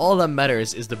other. All that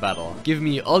matters is the battle. Give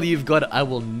me all you've got. I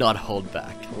will not hold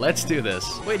back. Let's do this.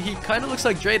 Wait, he kind of looks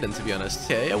like Drayden, to be honest.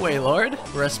 Okay, a Wailord.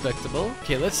 Respectable.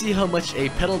 Okay, let's see how much a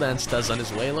Petal Dance does on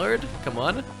his Wailord. Come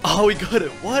on. Oh, we got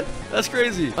it. What? That's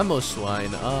crazy. I'm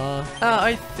Swine.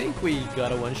 I think we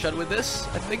got a one-shot with this.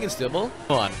 I think it's doable.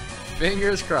 Come on.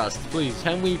 Fingers crossed, please.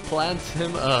 Can we plant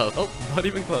him up? Oh, not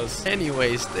even close.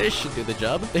 Anyways, this should do the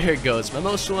job. There it goes,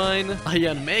 Swine.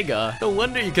 Ion Mega. No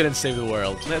wonder you couldn't save the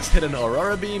world. Let's hit an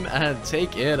Aurora Beam and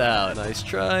take it out. Nice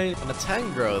try. And a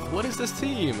Tangrowth. What is this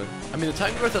team? I mean, the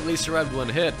Tangrowth at least survived one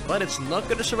hit, but it's not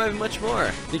going to survive much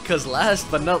more. Because last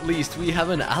but not least, we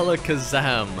have an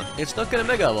Alakazam. It's not going to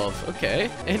Mega Evolve. Okay.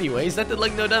 Anyways, that did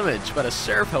like no damage. But a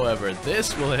Surf, however,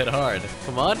 this will hit hard.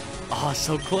 Come on. Oh,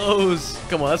 so close.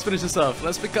 Come on, let's finish this off.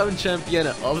 Let's become champion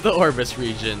of the Orbis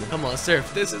region. Come on,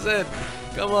 Surf. This is it.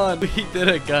 Come on. We did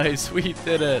it, guys. We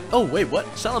did it. Oh, wait, what?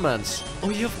 Salamence. Oh,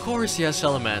 yeah, of course he has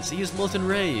Salamence. He has Molten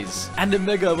Rays. And the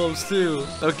Mega Evolves, too.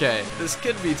 Okay, this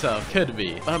could be tough. Could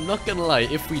be. But I'm not gonna lie.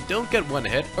 If we don't get one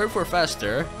hit, or if we're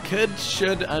faster, could,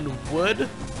 should, and would...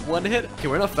 one hit? Okay,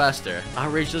 we're not faster.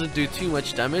 Outrage doesn't do too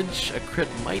much damage. A crit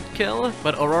might kill,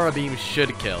 but Aurora Beam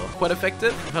should kill. Quite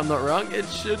effective. If I'm not wrong, it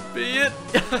should be it.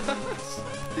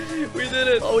 We did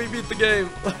it! Oh, we beat the game!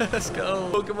 Let's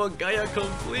go! Pokemon Gaia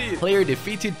complete! Player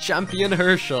defeated Champion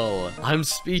Herschel. I'm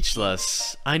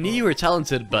speechless. I knew you were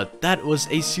talented, but that was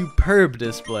a superb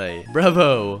display.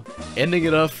 Bravo! Ending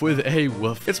it off with a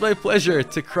woof. It's my pleasure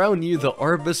to crown you the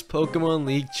Orbis Pokemon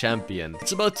League champion.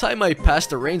 It's about time I passed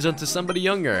the reins on to somebody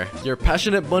younger. Your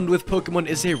passionate bond with Pokemon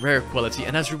is a rare quality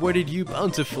and has rewarded you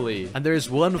bountifully. And there is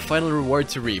one final reward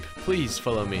to reap. Please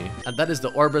follow me. And that is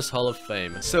the Orbis Hall of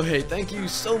Fame. So hey, thank you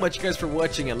so much guys for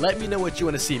watching, and let me know what you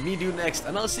want to see me do next,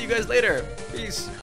 and I'll see you guys later. Peace.